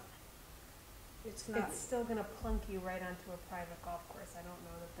 It's still gonna plunk you right onto a private golf course. I don't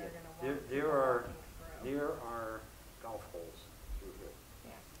know that they're gonna There- want there people are- walking through. There are golf holes through here.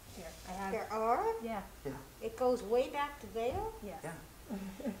 Yeah, here, I have, there are, yeah, Yeah. it goes way back to there? yes.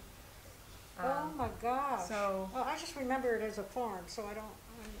 Yeah. Oh my gosh. So, Well, I just remember it as a farm, so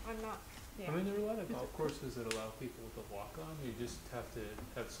I'm not, yeah. I mean, there are a lot of golf courses that allow people to walk on, you just have to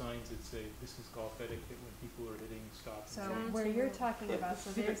have signs that say, this is golf etiquette when people are hitting stops. So and where you're talking about, so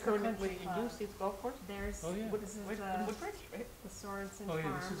See the there's the current, country when you club. do see the golf course? There's, Oh, yeah. this is Right, in the Woodbridge, right? Sorensen Oh, yeah,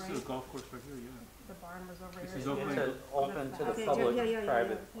 farm, this is right? the golf course right here, yeah. The barn was over This here. is Yeah. open. It's an open to the Okay, public, yeah,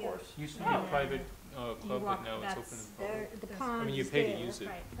 private yeah. course. Used to be Yeah. a private, club, walk- but now it's open that's to the there, public. the There's- pond I mean, you is pay to there. use it.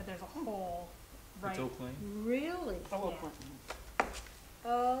 Right, but there's a hole right. It's Oak Lane. Really? Oh, Yeah. Clinton.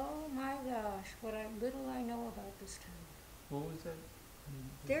 Oh my gosh, little I know about this town. What was that?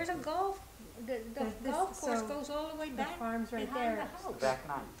 There's a golf, the There's this- golf course so goes all the way The back farm's right behind the there. house. Back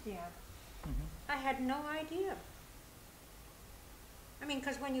nine. Yeah, Mhm. I had no idea. I mean,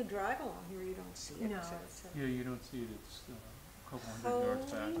 'cause when you drive along here, you don't see it. No, so it's- Yeah, you don't see it, it's a couple hundred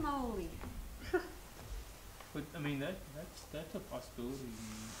yards Holy back. moly. But, I mean, that's a possibility,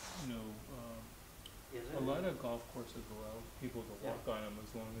 you know, Is a lot of golf courses allow people to walk on them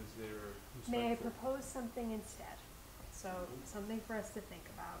as long as they're may I respectful. propose something instead? So, Mhm. something for us to think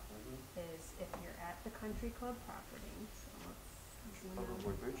about Mhm. is if you're at the country club property, so let's zoom Over in.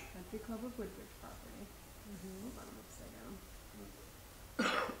 Woodbridge. Country Club of Woodbridge property, Mhm. hold on, upside down,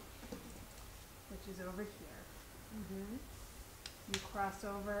 which is over here. Mhm. You cross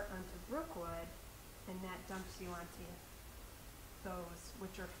over onto Brookwood, and that dumps you onto those,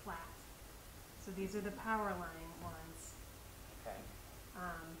 which are flat. So these are the power line ones, Okay.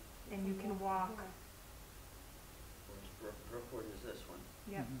 and you can walk, Brookwood is this one.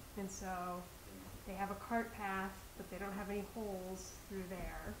 yep, Mhm. and so they have a cart path, but they don't have any holes through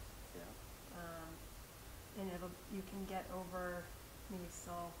there. Yeah. And you can get over, maybe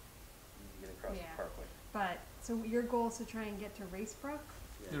still, You get across the Yeah. parkway. but, so your goal is to try and get to Racebrook?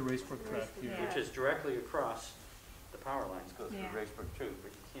 Yeah. The Racebrook track here. Yeah. Which is directly across, the power lines go through Yeah. Racebrook too,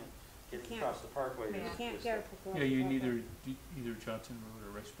 but you can't get You across the parkway. Yeah. You is- can't is get the- across. Yeah, you the need parkway. either Johnson Road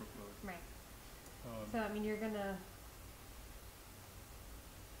or Racebrook Road. Right. Um, So, I mean, you're gonna,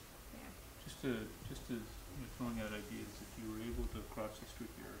 yeah, just to, you know, throwing out ideas, if you were able to cross the street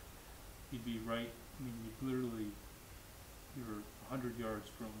here, you'd be right, I mean, you're 100 yards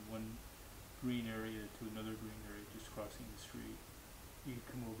from one green area to another green area, just crossing the street. You could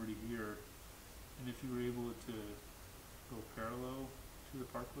come over to here, and if you were able to go parallel to the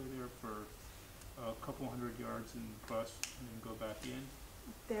parkway there for a couple hundred yards and cross and then go back in,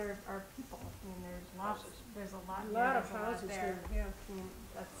 there are people, I mean, Houses. there's a lot, A yeah, lot of there's a lot houses there. there, yeah. I mean,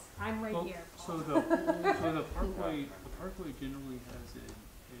 I'm right Well, here. so the parkway generally has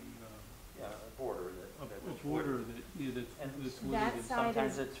Yeah, a border that. a that is border wooded. that, yeah, that's And wooded That and side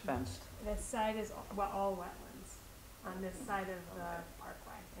Sometimes is- it's fenced. This side is all wetlands, on this side of the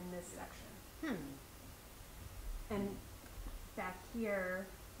parkway, in this section. And back here,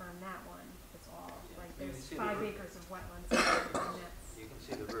 on that one, it's all, Yeah, like, you can there's see the 5 river. acres of wetlands there, and that's, You can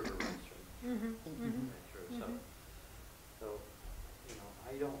see the river runs through. Mhm, mhm. Right through, so, you know,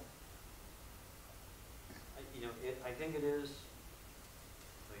 I don't, you know, I think it is,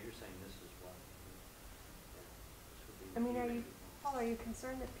 so you're saying this is what? Yeah, this would be I mean, are maybe- you- Paul, are you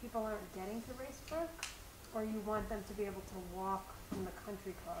concerned that people aren't getting to Racebrook? Or you want them to be able to walk from the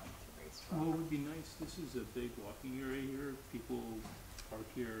country club to well, it Racebrook? would be nice, this is a big walking area here, people park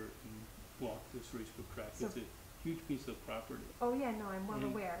here and walk this Racebrook track, So- it's a huge piece of property. Oh, yeah, no, I'm well Mm.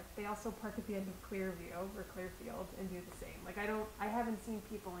 aware. They also park at the end of Clearview or Clearfield and do the same. Like, I haven't seen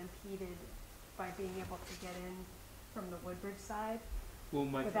people impeded by being able to get in from the Woodbridge side Well,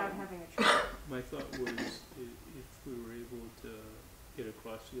 my without thought, having a truck. my thought was if we were able to get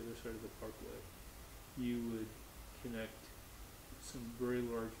across the other side of the parkway, you would connect some very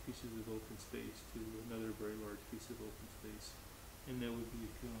large pieces of open space to another very large piece of open space. And that would be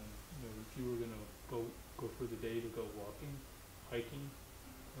appealing, you know, if you were gonna go for the day to go walking, hiking,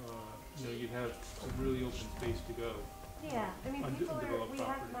 you know, you'd have some really open space to go. Yeah, I mean, On people are, undeveloped we have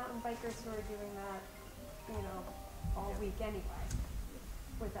property. mountain bikers who are doing that, you know, all week anyway,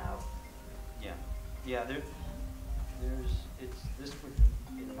 without, Yeah, this would,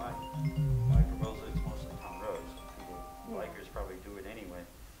 in my proposal, it's mostly town roads. People, Yeah. bikers probably do it anyway,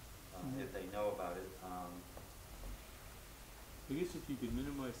 if they know about it. I guess if you could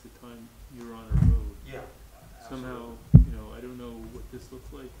minimize the time you're on a road, Yeah. somehow, you know, I don't know what this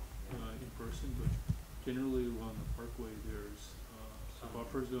looks like, in person, but generally along the parkway, there's, a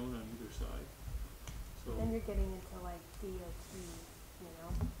buffer zone on either side. So, then you're getting into like DOT, you know,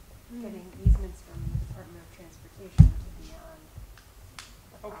 Mm. getting easements from the Department of Transportation to be on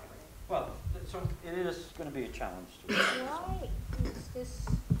the Okay. property. Well, so it is gonna be a challenge to Why is this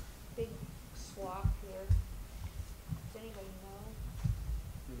big swath here? Does anybody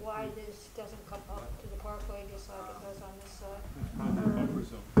know why this doesn't come up to the parkway just like it does on this side? it's probably a buffer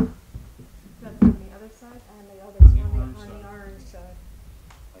zone. That's on the other side? On the other, On the on orange the side. orange side.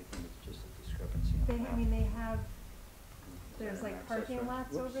 I think it's just a discrepancy on They, that. I mean, they have, Is there's that an like access parking road?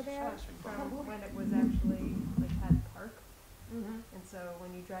 lots Whoops. over there Sorry. from when it was actually, like, had park. Mm-hmm. And so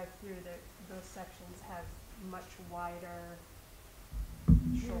when you drive through those sections have much wider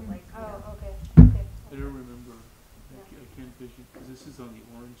shoal-like, you know. Oh, okay, okay. I don't remember, Yeah. I can't vision, because this is on the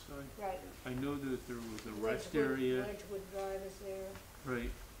orange side. Right. I know that there was a rest Wedgewood- area, Wedgewood Drive is there.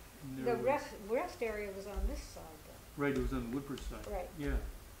 right, and The there was, rest area was on this side though. right, it was on the Woodbridge side. Right. Yeah,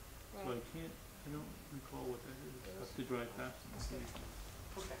 so Right. I don't recall what that is, I have to drive past and see.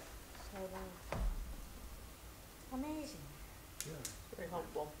 Okay. So then, amazing. Yeah. Very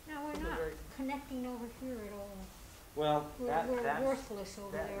helpful. Now, we're They're not very- connecting over here at all. Well, We're that's. worthless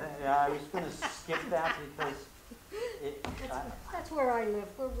over there. Yeah, I was gonna skip that because it, That's where I live,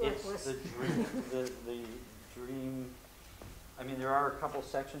 we're it's worthless. the dream, I mean, there are a couple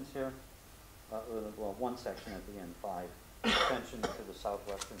sections here, well, one section at the end, 5, extension to the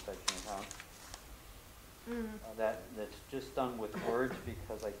southwestern section of town. Mm. That's just done with words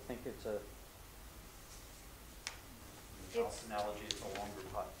because I think it's a, It's- analogy, it's a longer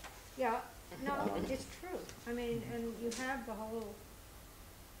putt. Yeah, no, it's true. I mean, and you have the whole,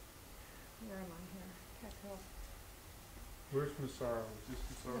 where am I here? Heck, hell. Where's Massaro? Is this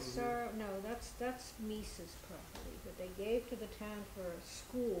Massaro? Massaro, no, that's Mises property that they gave to the town for a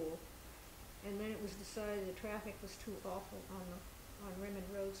school. And then it was decided the traffic was too awful on Raymond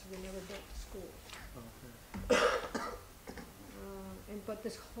Road, so they never built the school. Okay. But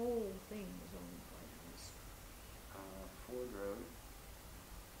this whole thing was owned by us. Ford Road,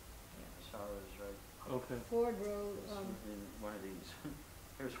 yeah, Massaro is right. Okay, Ford Road, It's in one of these.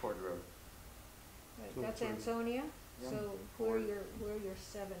 Here's Ford Road. right, So that's it's Ansonia, Yeah. so where your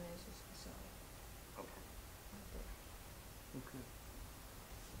 7 is Massaro, Okay. right there. okay.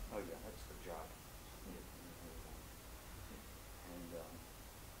 Oh, yeah, that's the job.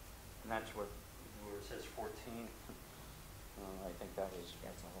 And that's where it says 14. I think that was,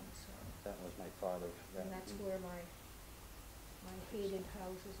 That's all Massaro. that was my thought of that. And that's where my hated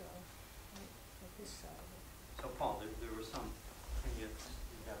houses are, right, at this side. So Paul, there was some, you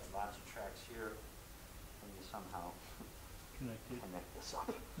got lots of tracks here, and you somehow Connected. connect this up.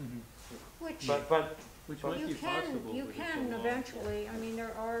 Mm-hmm. Which But, Which But might be possible, you but it's so can long. eventually, I mean,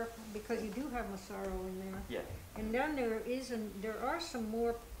 there are, because you do have Massaro in there. yeah, And then there are some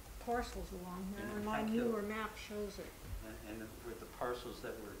more parcels along here, And and my Peck Hill. newer map shows it. and with the parcels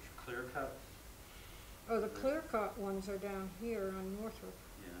that were clear cut, Oh, the clear cut ones are down here on Northrop.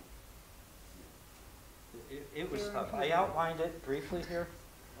 yeah. It was They're tough. in I here. outlined it briefly here,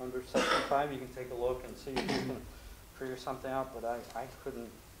 under section 5, you can take a look and see if you can figure something out, but I couldn't,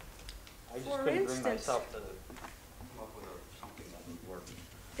 I just For couldn't bring instance- myself to come up with something that would work.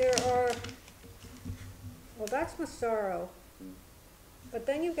 There are, well, that's Massaro. But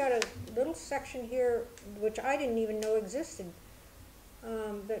then you've got a little section here, which I didn't even know existed,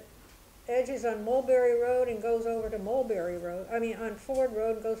 that edges on Mulberry Road and goes over to Mulberry Road, on Ford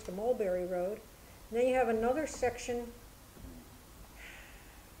Road and goes to Mulberry Road. And then you have another section,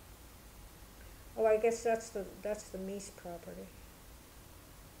 oh, I guess that's the Meese property.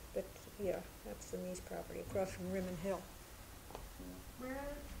 But, yeah, that's the Meese property, across from Rimmon Hill. Where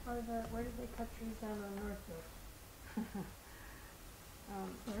did they cut trees down on Northwood?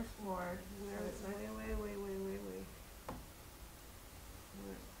 Where's Ford? Where is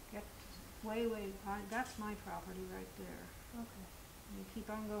way. That's my property right there. Okay. And you keep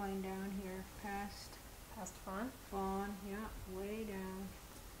on going down here, past Past Fawn? Fawn, yeah, way down.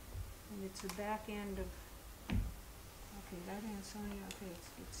 And it's the back end of okay, that Ansonia, okay,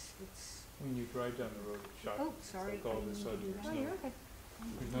 it's, When you drive down the road, it's shocking. oh, sorry, It's like all of a I didn't sudden, mean to do there's that. no, okay.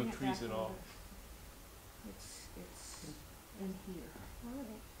 there's no Bring it trees back at a all. little. It's in here,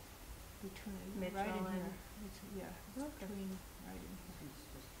 between, right Mitchell in and- here, it's, yeah, between, right in here.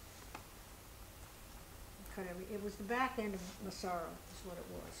 It was the back end of Massaro, is what it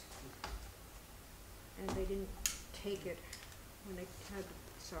was. And they didn't take it when they had the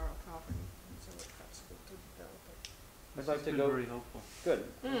Massaro property, and so it cuts it to develop it. I'd like It's to been go, very helpful. good.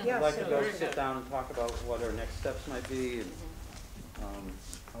 Yeah, I'd like to so go there's sit a- down and talk about what our next steps might be and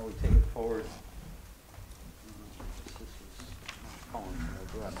how we take it forward. This is Colin,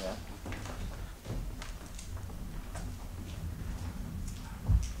 I'll grab that.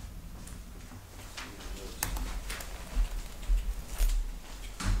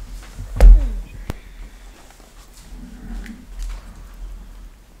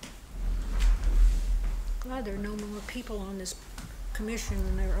 Glad there are no more people on this commission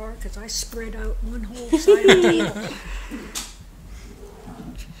than there are, 'cause I spread out one whole side of the table.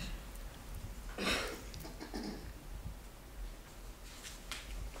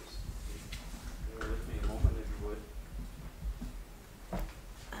 Bear with me a moment if you would.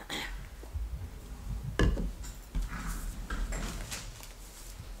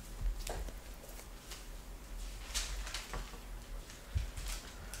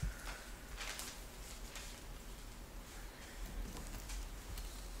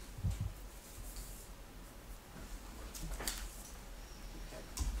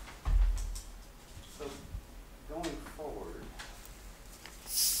 So, going forward,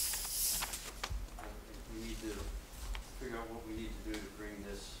 I think we need to figure out what we need to do to bring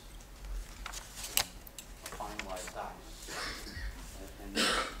this to a finalized document. And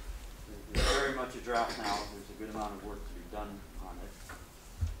there's very much a draft now, there's a good amount of work to be done on it.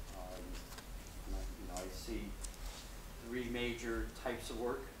 And I see three major types of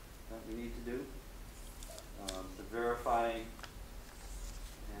work that we need to do. To verify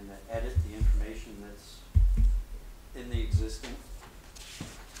and to edit the information that's in the existing.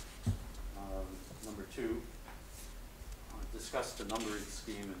 Number two, discuss the numbering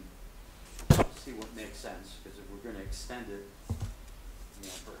scheme and see what makes sense, because if we're gonna extend it,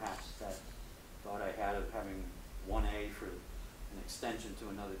 perhaps that thought I had of having 1A for an extension to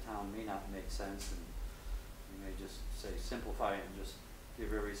another town may not make sense, and we may just say simplify it and just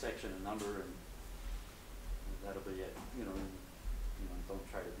give every section a number, and that'll be it, and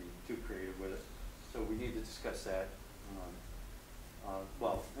don't try to be too creative with it. So we need to discuss that.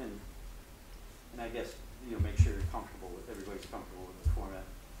 Well, and I guess, make sure you're comfortable with, everybody's comfortable with the format.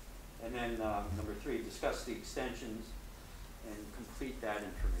 And then, number three, discuss the extensions and complete that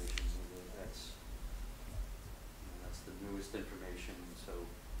information. That's the newest information, so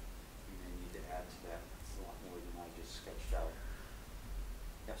we may need to add to that a lot more than I just sketched out.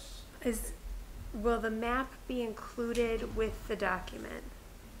 Yes? Will the map be included with the document?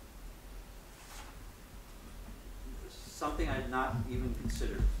 Something I had not even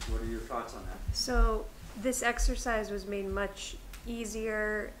considered. What are your thoughts on that? So this exercise was made much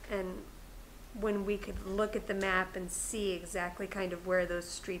easier, and when we could look at the map and see exactly kind of where those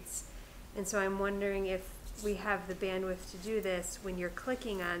streets, and so I'm wondering if we have the bandwidth to do this. When you're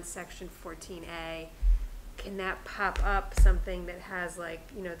clicking on section 14A, can that pop up something that has like,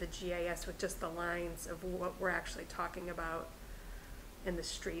 the GIS with just the lines of what we're actually talking about in the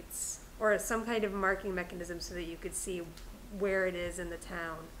streets? Or some kind of marking mechanism so that you could see where it is in the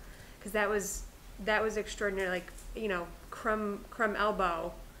town? Because that was extraordinary, like, Crum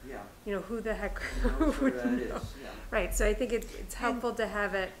Elbow, Yeah. who the heck Knows where would that know? is, yeah. Right, so I think it's helpful to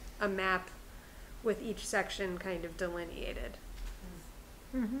have a map with each section kind of delineated.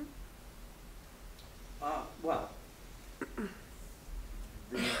 Mm-hmm. Well,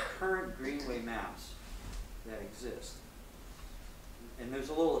 the current Greenway maps that exist, and there's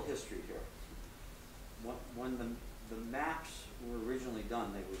a little history here. When the maps were originally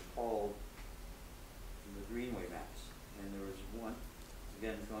done, they were called the Greenway maps. And there was one,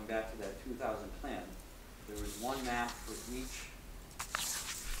 again, going back to that 2000 plan, there was one map for each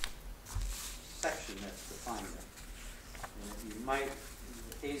section that's defined there. And you might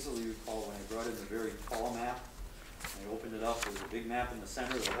easily recall when I brought in the very tall map, I opened it up, there was a big map in the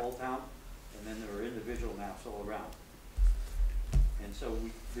center of the whole town, and then there were individual maps all around. And so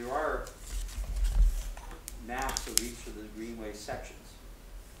there are maps of each of the Greenway sections.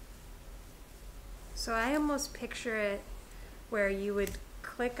 So I almost picture it where you would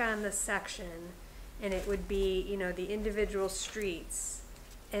click on the section and it would be, the individual streets,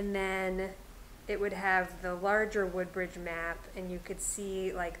 and then it would have the larger Woodbridge map, and you could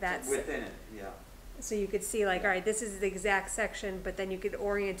see like that. Within it, yeah. So you could see like, all right, this is the exact section, but then you could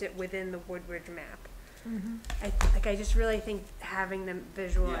orient it within the Woodbridge map. Mhm. I just really think having the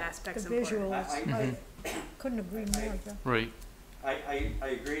visual Yeah. aspect's The important. visuals, I couldn't agree more, Joe. Right. I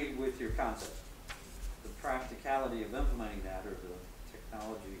agree with your concept. The practicality of implementing that, or the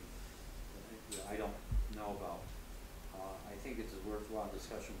technology, I don't know about. I think it's a worthwhile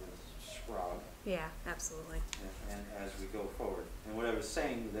discussion with Sprout, Yeah, absolutely. and as we go forward. And what I was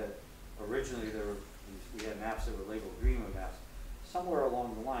saying, that originally we had maps that were labeled Greenway maps. Somewhere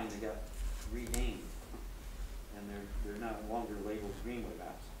along the line, they got renamed, and they're no longer labeled Greenway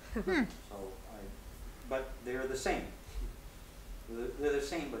maps. So but they're the same. They're the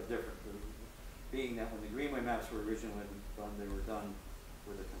same but different. Being that when the Greenway maps were originally done, they were done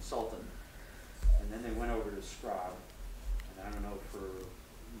with a consultant, and then they went over to Scribe. And I don't know,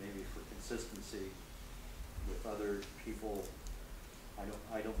 maybe for consistency with other people,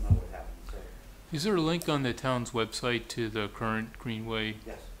 I don't know what happened. So Is there a link on the town's website to the current Greenway?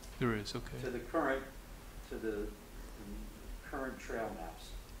 yes, There is, okay. to the current trail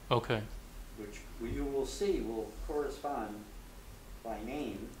maps, Okay, which you will see will correspond by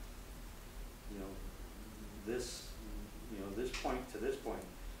name, this point to this point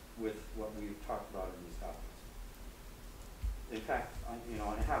with what we've talked about in these documents. In fact, I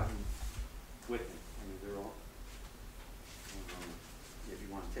have them with me. I mean, they're all, if you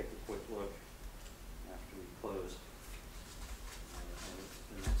want to take a quick look after we close,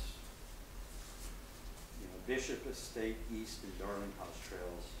 and it's, Bishop Estate East and Darling House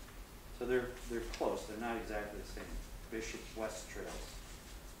Trails. So they're close. They're not exactly the same. Bishop West Trails.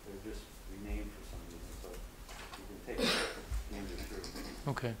 They're just renamed for some reason. So you can take a gander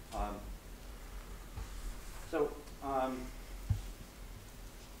through. okay.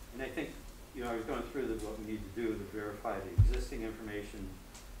 And I think, I was going through what we need to do to verify the existing information,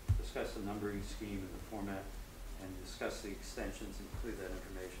 discuss the numbering scheme and the format, and discuss the extensions and include that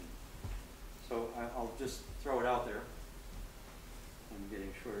information. So I'll just throw it out there. I'm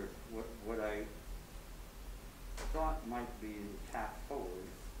getting sure what I thought might be the path forward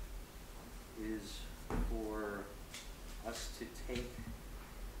is for us to take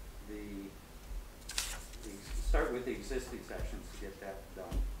start with the existing sections to get that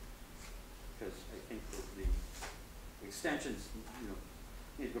done. Because I think that the extensions,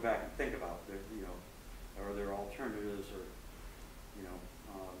 need to go back and think about, are there alternatives, or,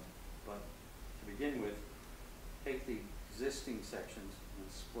 but to begin with, take the existing sections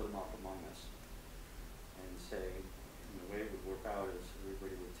and split them up among us and say, the way it would work out is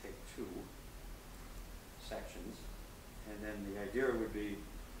everybody would take 2 sections, and then the idea would be,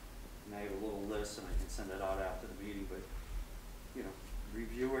 and I have a little list and I can send it out after the meeting, but,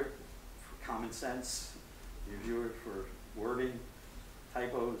 review it for common sense, review it for wording,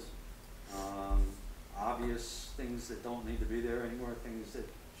 typos, obvious things that don't need to be there anymore, things that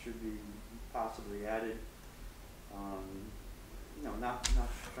should be possibly added. Not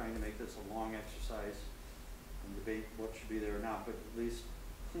trying to make this a long exercise and debate what should be there or not, but at least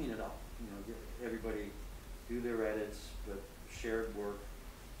clean it up. Get everybody do their edits, but shared work,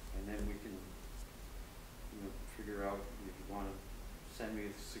 and then we can, figure out if you want to send me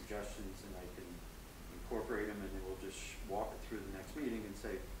suggestions, and I can incorporate them, and then we'll just walk it through the next meeting and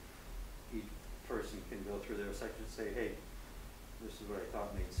say, each person can go through their section and say, hey, this is what I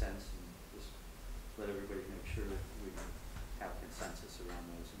thought made sense, and just let everybody make sure that we have consensus around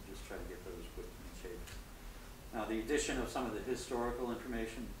those, and just try to get those put in shape. Now, the addition of some of the historical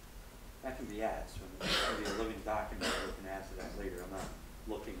information, that can be added, so it can be a living document, we can add to that later. I'm not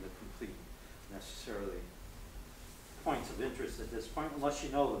looking to complete necessarily points of interest at this point, unless you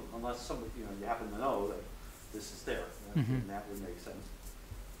know them, unless somebody, you happen to know that this is there, and that would make sense.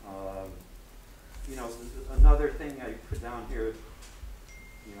 Another thing I put down here,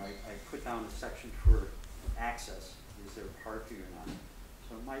 I put down a section for access. Is there parking or not?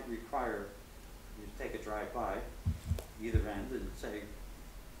 So it might require you to take a drive-by either end and say,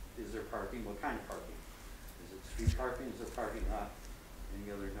 is there parking? What kind of parking? Is it street parking? Is there parking lot?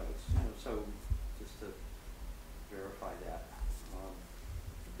 Any other notes? So just to verify that.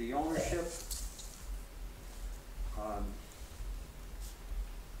 The ownership,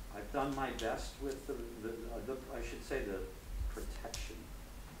 I've done my best with I should say the protection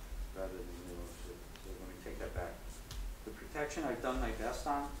rather than the ownership. So let me take that back. The protection I've done my best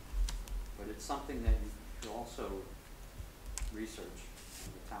on, but it's something that you should also research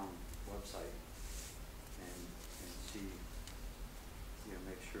on the town website and see,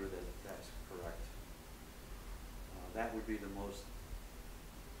 make sure that that's correct. That would be the most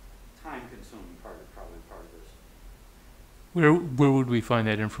time-consuming probably part of this. Where would we find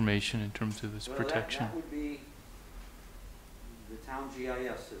that information in terms of this Well, protection? That would be the town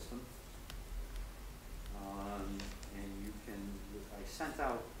GIS system. And you can, I sent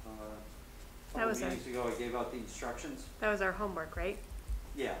out, a That couple was our- meetings ago, I gave out the instructions. That was our homework, right?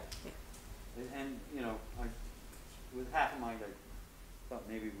 Yeah. Yeah. And, you know, with half a mind, I thought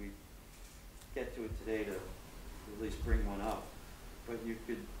maybe we'd get to it today to at least bring one up. But you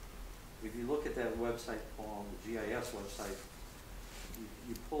could, if you look at that website, Paul, the GIS website,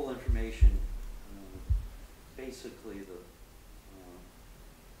 you pull information, basically the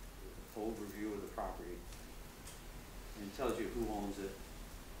overview of the property, and it tells you who owns it.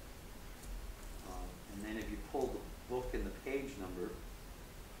 And then if you pull the book and the page number,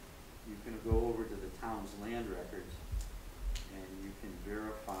 you can go over to the town's land records, and you can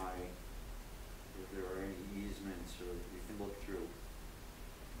verify if there are any easements, or you can look through.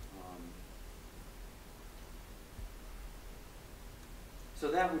 So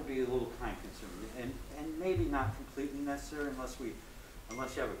that would be a little time consuming, and maybe not completely necessary unless you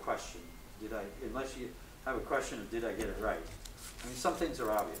have a question. Unless you have a question of did I get it right? I mean, some things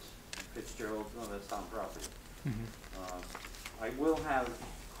are obvious. Fitzgerald, no, that's town property. Mhm. I will have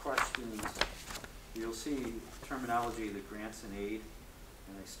questions. You'll see terminology of the grants and aid,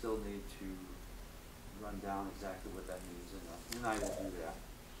 and I still need to run down exactly what that means, and I will do that.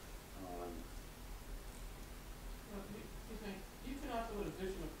 Excuse me, you can also do a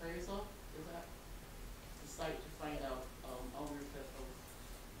vision appraisal, is that the site to find out, ownership of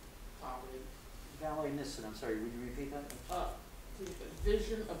property? Valerie Nissen, I'm sorry, would you repeat that?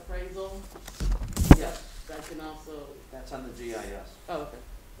 Vision appraisal, Yes, that can also, that's on the GIS, oh, okay.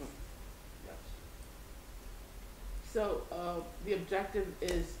 yes. So, the objective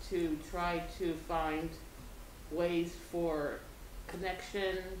is to try to find ways for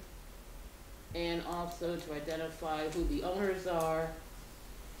connection and also to identify who the owners are,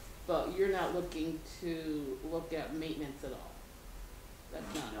 but you're not looking to look at maintenance at all?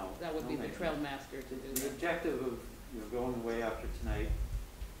 That's not, No, that would no be the maintenance. trail master to do The that. objective of, going away after tonight,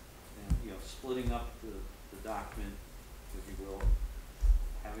 and, splitting up the document, if you will,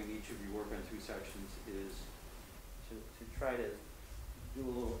 having each of you work on 2 sections, is to try to do a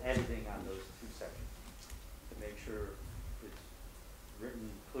little editing on those 2 sections, to make sure it's written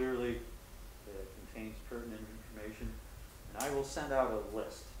clearly, that it contains pertinent information. And I will send out a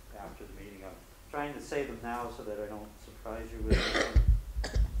list after the meeting. I'm trying to say them now so that I don't surprise you with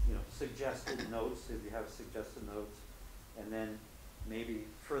suggested notes, if you have suggested notes, and then maybe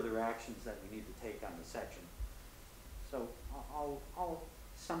further actions that we need to take on the section. So I'll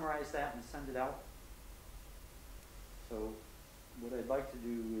summarize that and send it out. So what I'd like to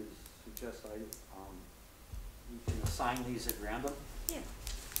do is suggest we can assign these at random. Yeah.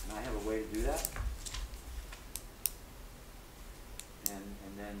 And I have a way to do that.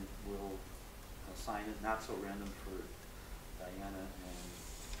 And then we'll assign it not so random for Diana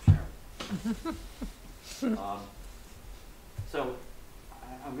and Sharon. So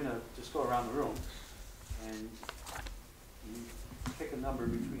I'm gonna just go around the room, and you pick a number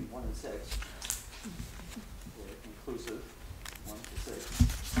between 1 and 6, or inclusive, 1 to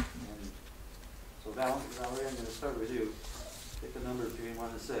 6. And so Valerie, I'm gonna start with you. Pick a number between 1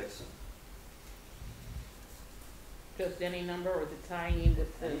 and 6. Just any number, or is it tying in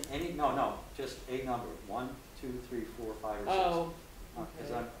with the? No, just a number. 1, 2, 3, 4, 5, or 6. Oh,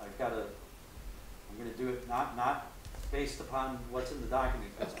 Because okay. I'm gonna do it not based upon what's in the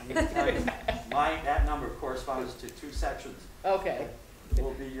document, because I'm gonna tell you, that number corresponds to 2 sections. Okay, It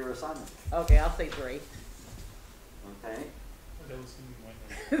will be your assignment, okay, I'll say 3. okay? That was in my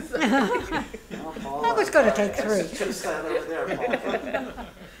mind. Now, Paul, That was gonna take I 3. suggest that over there,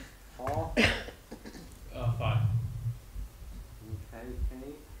 Paul. Paul? 5. Okay,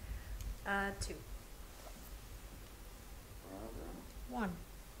 Kate? 2. Barbara? 1.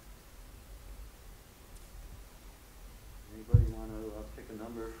 Anybody want to pick a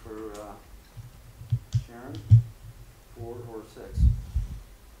number for Sharon? 4 or 6?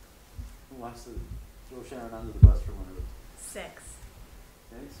 Who wants to throw Sharon under the bus for one of those? 6.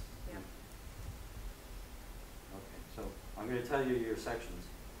 6? Yeah. Okay, so I'm going to tell you your sections.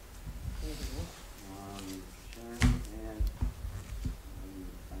 Mm-hmm. Sharon and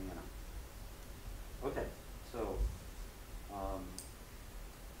Diana. Okay, so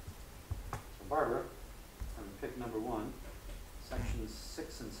Barbara, I'm going to pick number 1, sections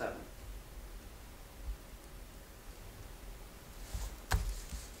 6 and 7.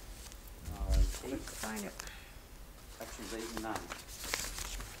 Kate, Find it. sections 8 and 9.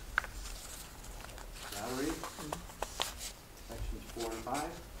 Valerie, sections 4 and 5.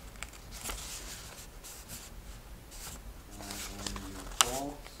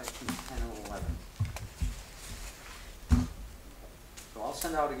 sections 10 and 11. So I'll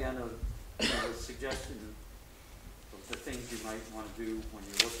send out again a suggestion of the things you might want to do when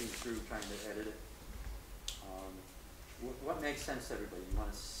you're looking through, trying to edit it. What makes sense to everybody? You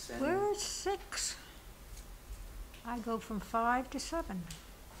want to send? Where is 6? I go from 5 to 7.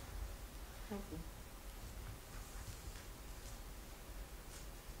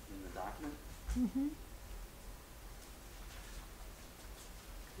 In the document? Mm-hmm.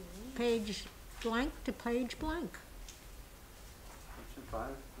 Page blank to page blank. Section 5?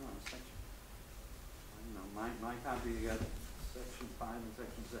 No, section. I don't know, my copy, you got section 5 and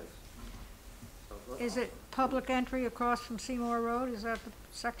section 6. So Is it public entry across from Seymour Road? Is that the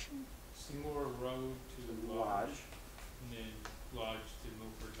section? Seymour Road to Lodge. and then Lodge to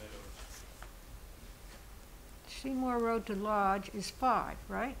Milford Meadows. Seymour Road to Lodge is 5,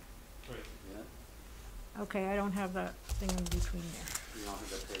 right? Right. Yeah, Okay, I don't have that thing in between there. you don't have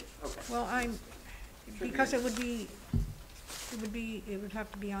that page. Okay. Well, I'm, It should because be- it would have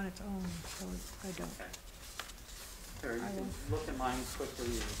to be on its own, so I don't. Okay. Here, you I can will. look at mine quickly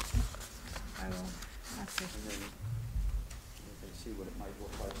and I will have to. then you can see what it might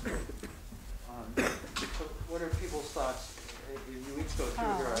look like. So what are people's thoughts? You each go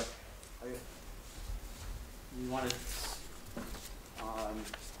through here. You want to,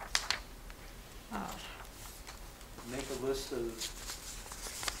 make a list of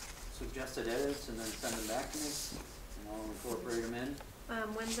suggested edits and then send them back to me, and I'll incorporate them in?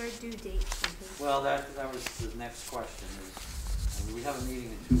 When's our due date? Well, that was the next question is, we have a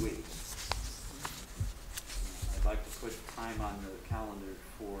meeting in 2 weeks. I'd like to put time on the calendar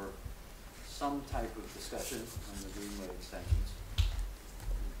for some type of discussion on the Greenway extensions.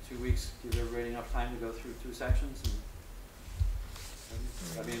 2 weeks, give everybody enough time to go through 2 sections and,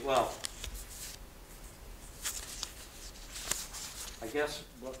 I mean, well, I guess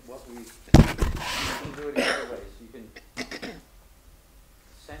what we, you can do it either ways. You can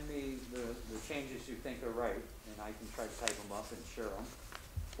send me the changes you think are right, and I can try to type them up and share them.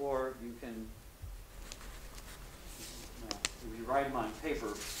 Or you can, if you write them on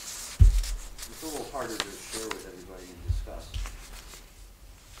paper, it's a little harder to share with everybody and discuss.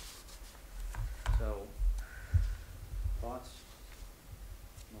 So, thoughts?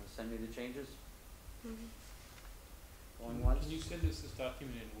 You want to send me the changes? Going once? Can you send us this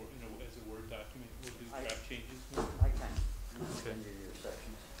document as a Word document? We'll do I- draft changes. I can. I'll Okay. send you your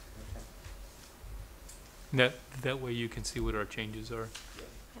sections. Okay. That way you can see what our changes are.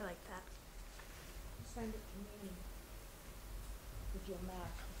 I like that. Send it to me with your map,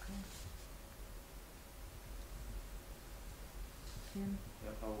 okay? Tim,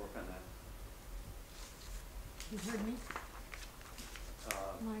 Yep, I'll work on that. you heard me?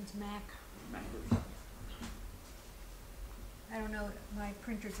 Mine's Mac. Macros. I don't know, my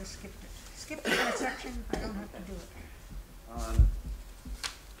printer just skipped it. Skipped it by section, I don't have to do it.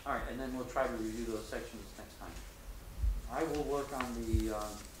 All right, and then we'll try to review those sections next time. I will work on the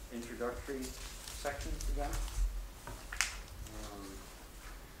introductory sections again. I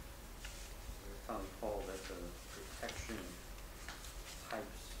was telling Paul that the protection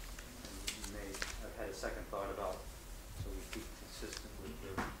types, I've had a second thought about, so we keep consistent with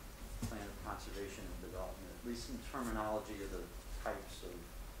the plan of conservation and development, at least in terminology of the types of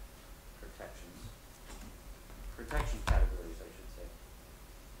protections. Protection categories, I should say.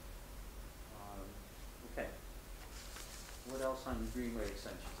 Okay. What else on Greenway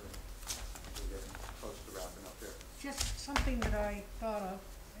extensions? We're getting close to wrapping up here. Just something that I thought of,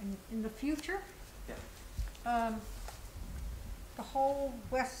 in the future, Yeah. the whole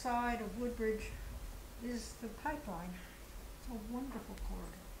west side of Woodbridge is the pipeline. It's a wonderful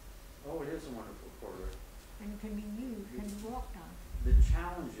corridor, Oh, it is a wonderful corridor. and can be used, can be walked on. The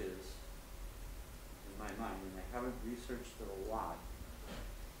challenge is, in my mind, and I haven't researched it a lot,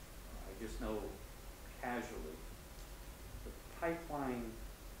 I just know casually, the pipeline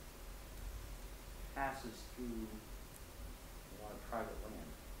passes through a lot of private land,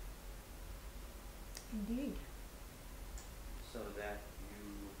 Indeed. so that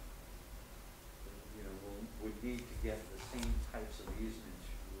you know, would need to get the same types of easements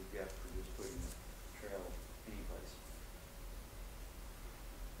you would get for just putting a trail anyplace.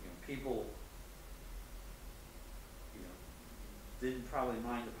 You know, people, you know, didn't probably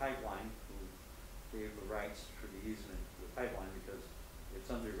mind the pipeline who gave the rights for the easement to the pipeline because it's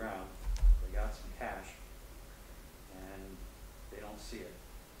underground, they got some cash, and they don't see it.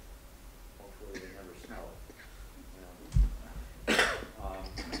 Hopefully they never smell it, you know.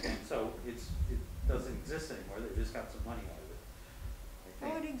 And so it doesn't exist anymore, they just got some money out of it. I Oh,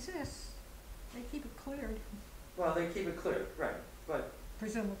 think. it exists. They keep it cleared. Well, they keep it clear, right, but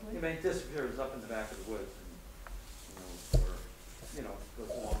presumably. I mean, it disappears up in the back of the woods and, or, goes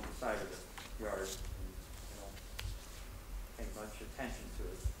along the side of the yard and, pay much attention to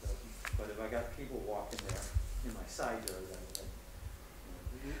it. But if I got people walking there in my side yard,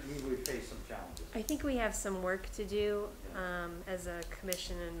 we would face some challenges. I think we have some work to do, as a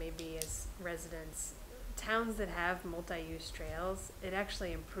commission and maybe as residents. Towns that have multi-use trails, it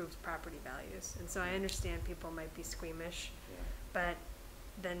actually improves property values. And so I understand people might be squeamish, Yeah. but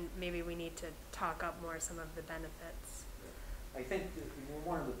then maybe we need to talk up more some of the benefits. I think that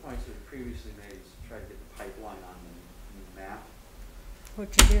one of the points that we previously made is to try to get the pipeline on the map.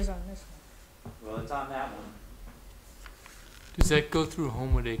 Which it is on this one. Well, it's on that one. Does that go through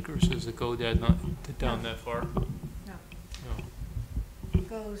Homewood Acres? Does it go down that far? No, No. it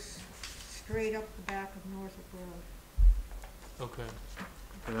goes straight up the back of Norfolk Road. Okay.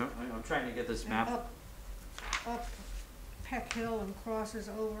 But I'm trying to get this And map. up Peck Hill and crosses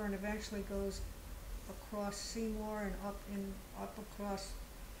over and eventually goes across Seymour and up across,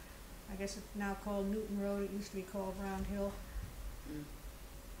 I guess it's now called Newton Road, it used to be called Round Hill,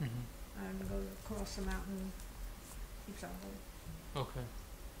 Mm-hmm. and goes across the mountain, keeps on going. Okay.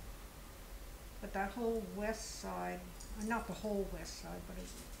 But that whole west side, not the whole west side, but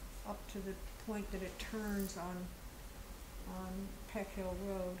it's up to the point that it turns on Peck Hill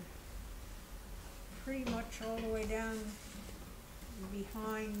Road, pretty much all the way down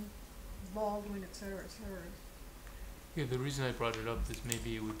behind Baldwin, et cetera, et cetera. Yeah, the reason I brought it up is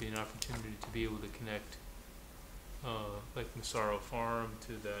maybe it would be an opportunity to be able to connect, like Massaro Farm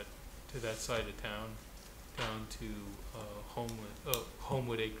to that side of town, down to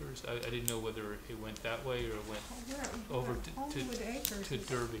Homewood Acres. I didn't know whether it went that way or it went over Homewood Acres to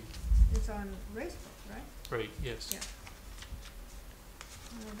Derby. is on Racebrook, right? Right, yes. Yeah.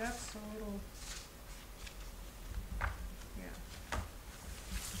 That's a little, yeah.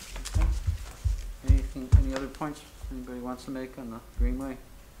 Any other points anybody wants to make on the Greenway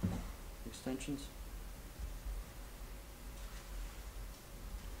extensions?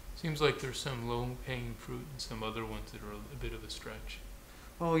 Seems like there's some low-hanging fruit and some other ones that are a bit of a stretch.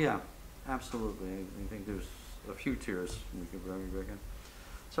 Oh, yeah, absolutely. I think there's a few tiers we could probably reckon.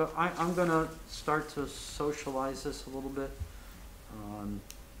 So I'm gonna start to socialize this a little bit.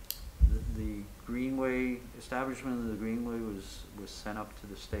 The Greenway, establishment of the Greenway was sent up to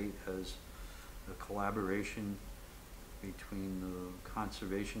the state as a collaboration between the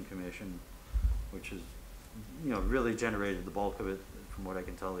Conservation Commission, which is, really generated the bulk of it, from what I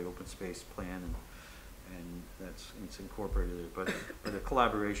can tell, the open space plan, and it's incorporated there, but a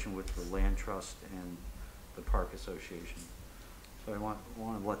collaboration with the Land Trust and the Park Association. So I want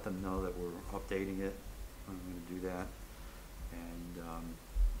to let them know that we're updating it. I'm going to do that,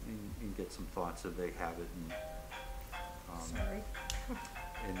 and get some thoughts if they have it. Sorry.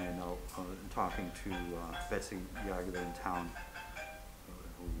 And then I'm talking to Betsy Yager in town,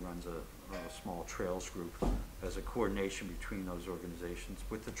 who runs a small trails group, as a coordination between those organizations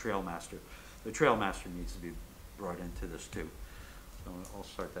with the Trail Master. The Trail Master needs to be brought into this too. So I'll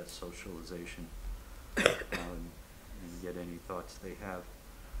start that socialization and get any thoughts they have.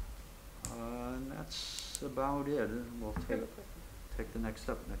 And that's about it. We'll take the next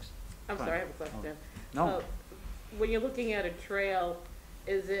step next I'm time. sorry, I have a question. No. When you're looking at a trail,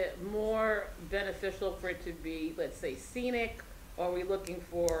 is it more beneficial for it to be, let's say, scenic, or are we looking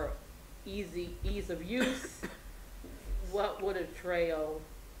for ease of use? What would a trail,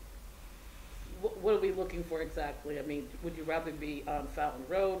 what are we looking for exactly? I mean, would you rather be on Fountain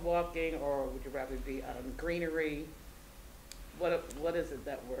Road walking, or would you rather be on greenery? What is it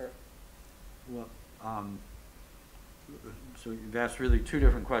that we're? Well, so you've asked really two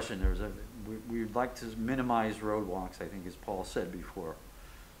different questions. We'd like to minimize roadwalks, I think, as Paul said before.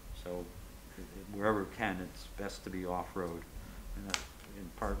 So wherever it can, it's best to be off-road, and that's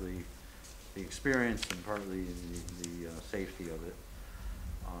partly the experience and partly the safety of it.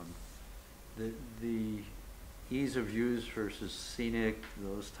 The ease of use versus scenic,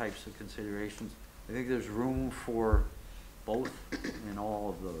 those types of considerations, I think there's room for both in all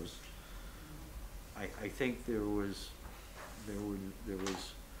of those. I think there was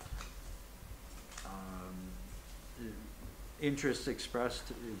interest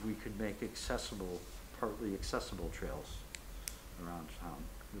expressed if we could make partly accessible trails around town,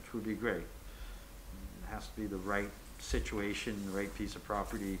 which would be great. It has to be the right situation, the right piece of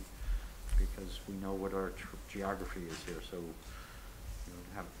property, because we know what our geography is here. So,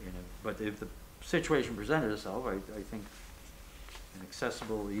 but if the situation presented itself, I think an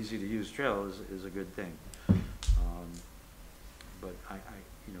accessible, easy to use trail is a good thing. But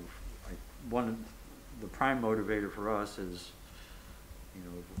the prime motivator for us is you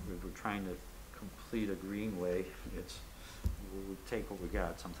know, if we're trying to complete a greenway, we take what we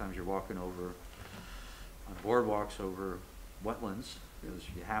got. Sometimes you're walking over, on boardwalks over wetlands, because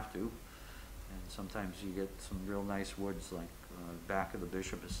you have to. And sometimes you get some real nice woods, like, back of the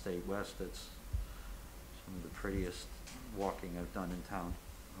Bishop Estate West. That's some of the prettiest walking I've done in town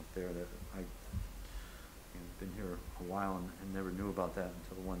up there. That I've been here a while and never knew about that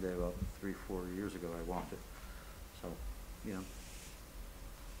until one day about 3-4 years ago I walked it. So, you know,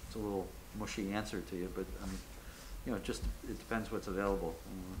 it's a little mushy answer to you, but you know, it depends what's available.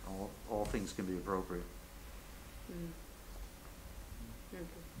 All things can be appropriate. Okay.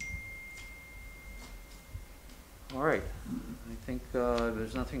 All right, I think if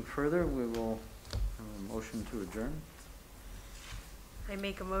there's nothing further, we will have a motion to adjourn. I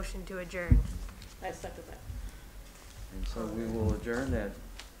make a motion to adjourn. I second that. And so we will adjourn at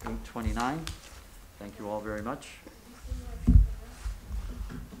 8:29. Thank you all very much.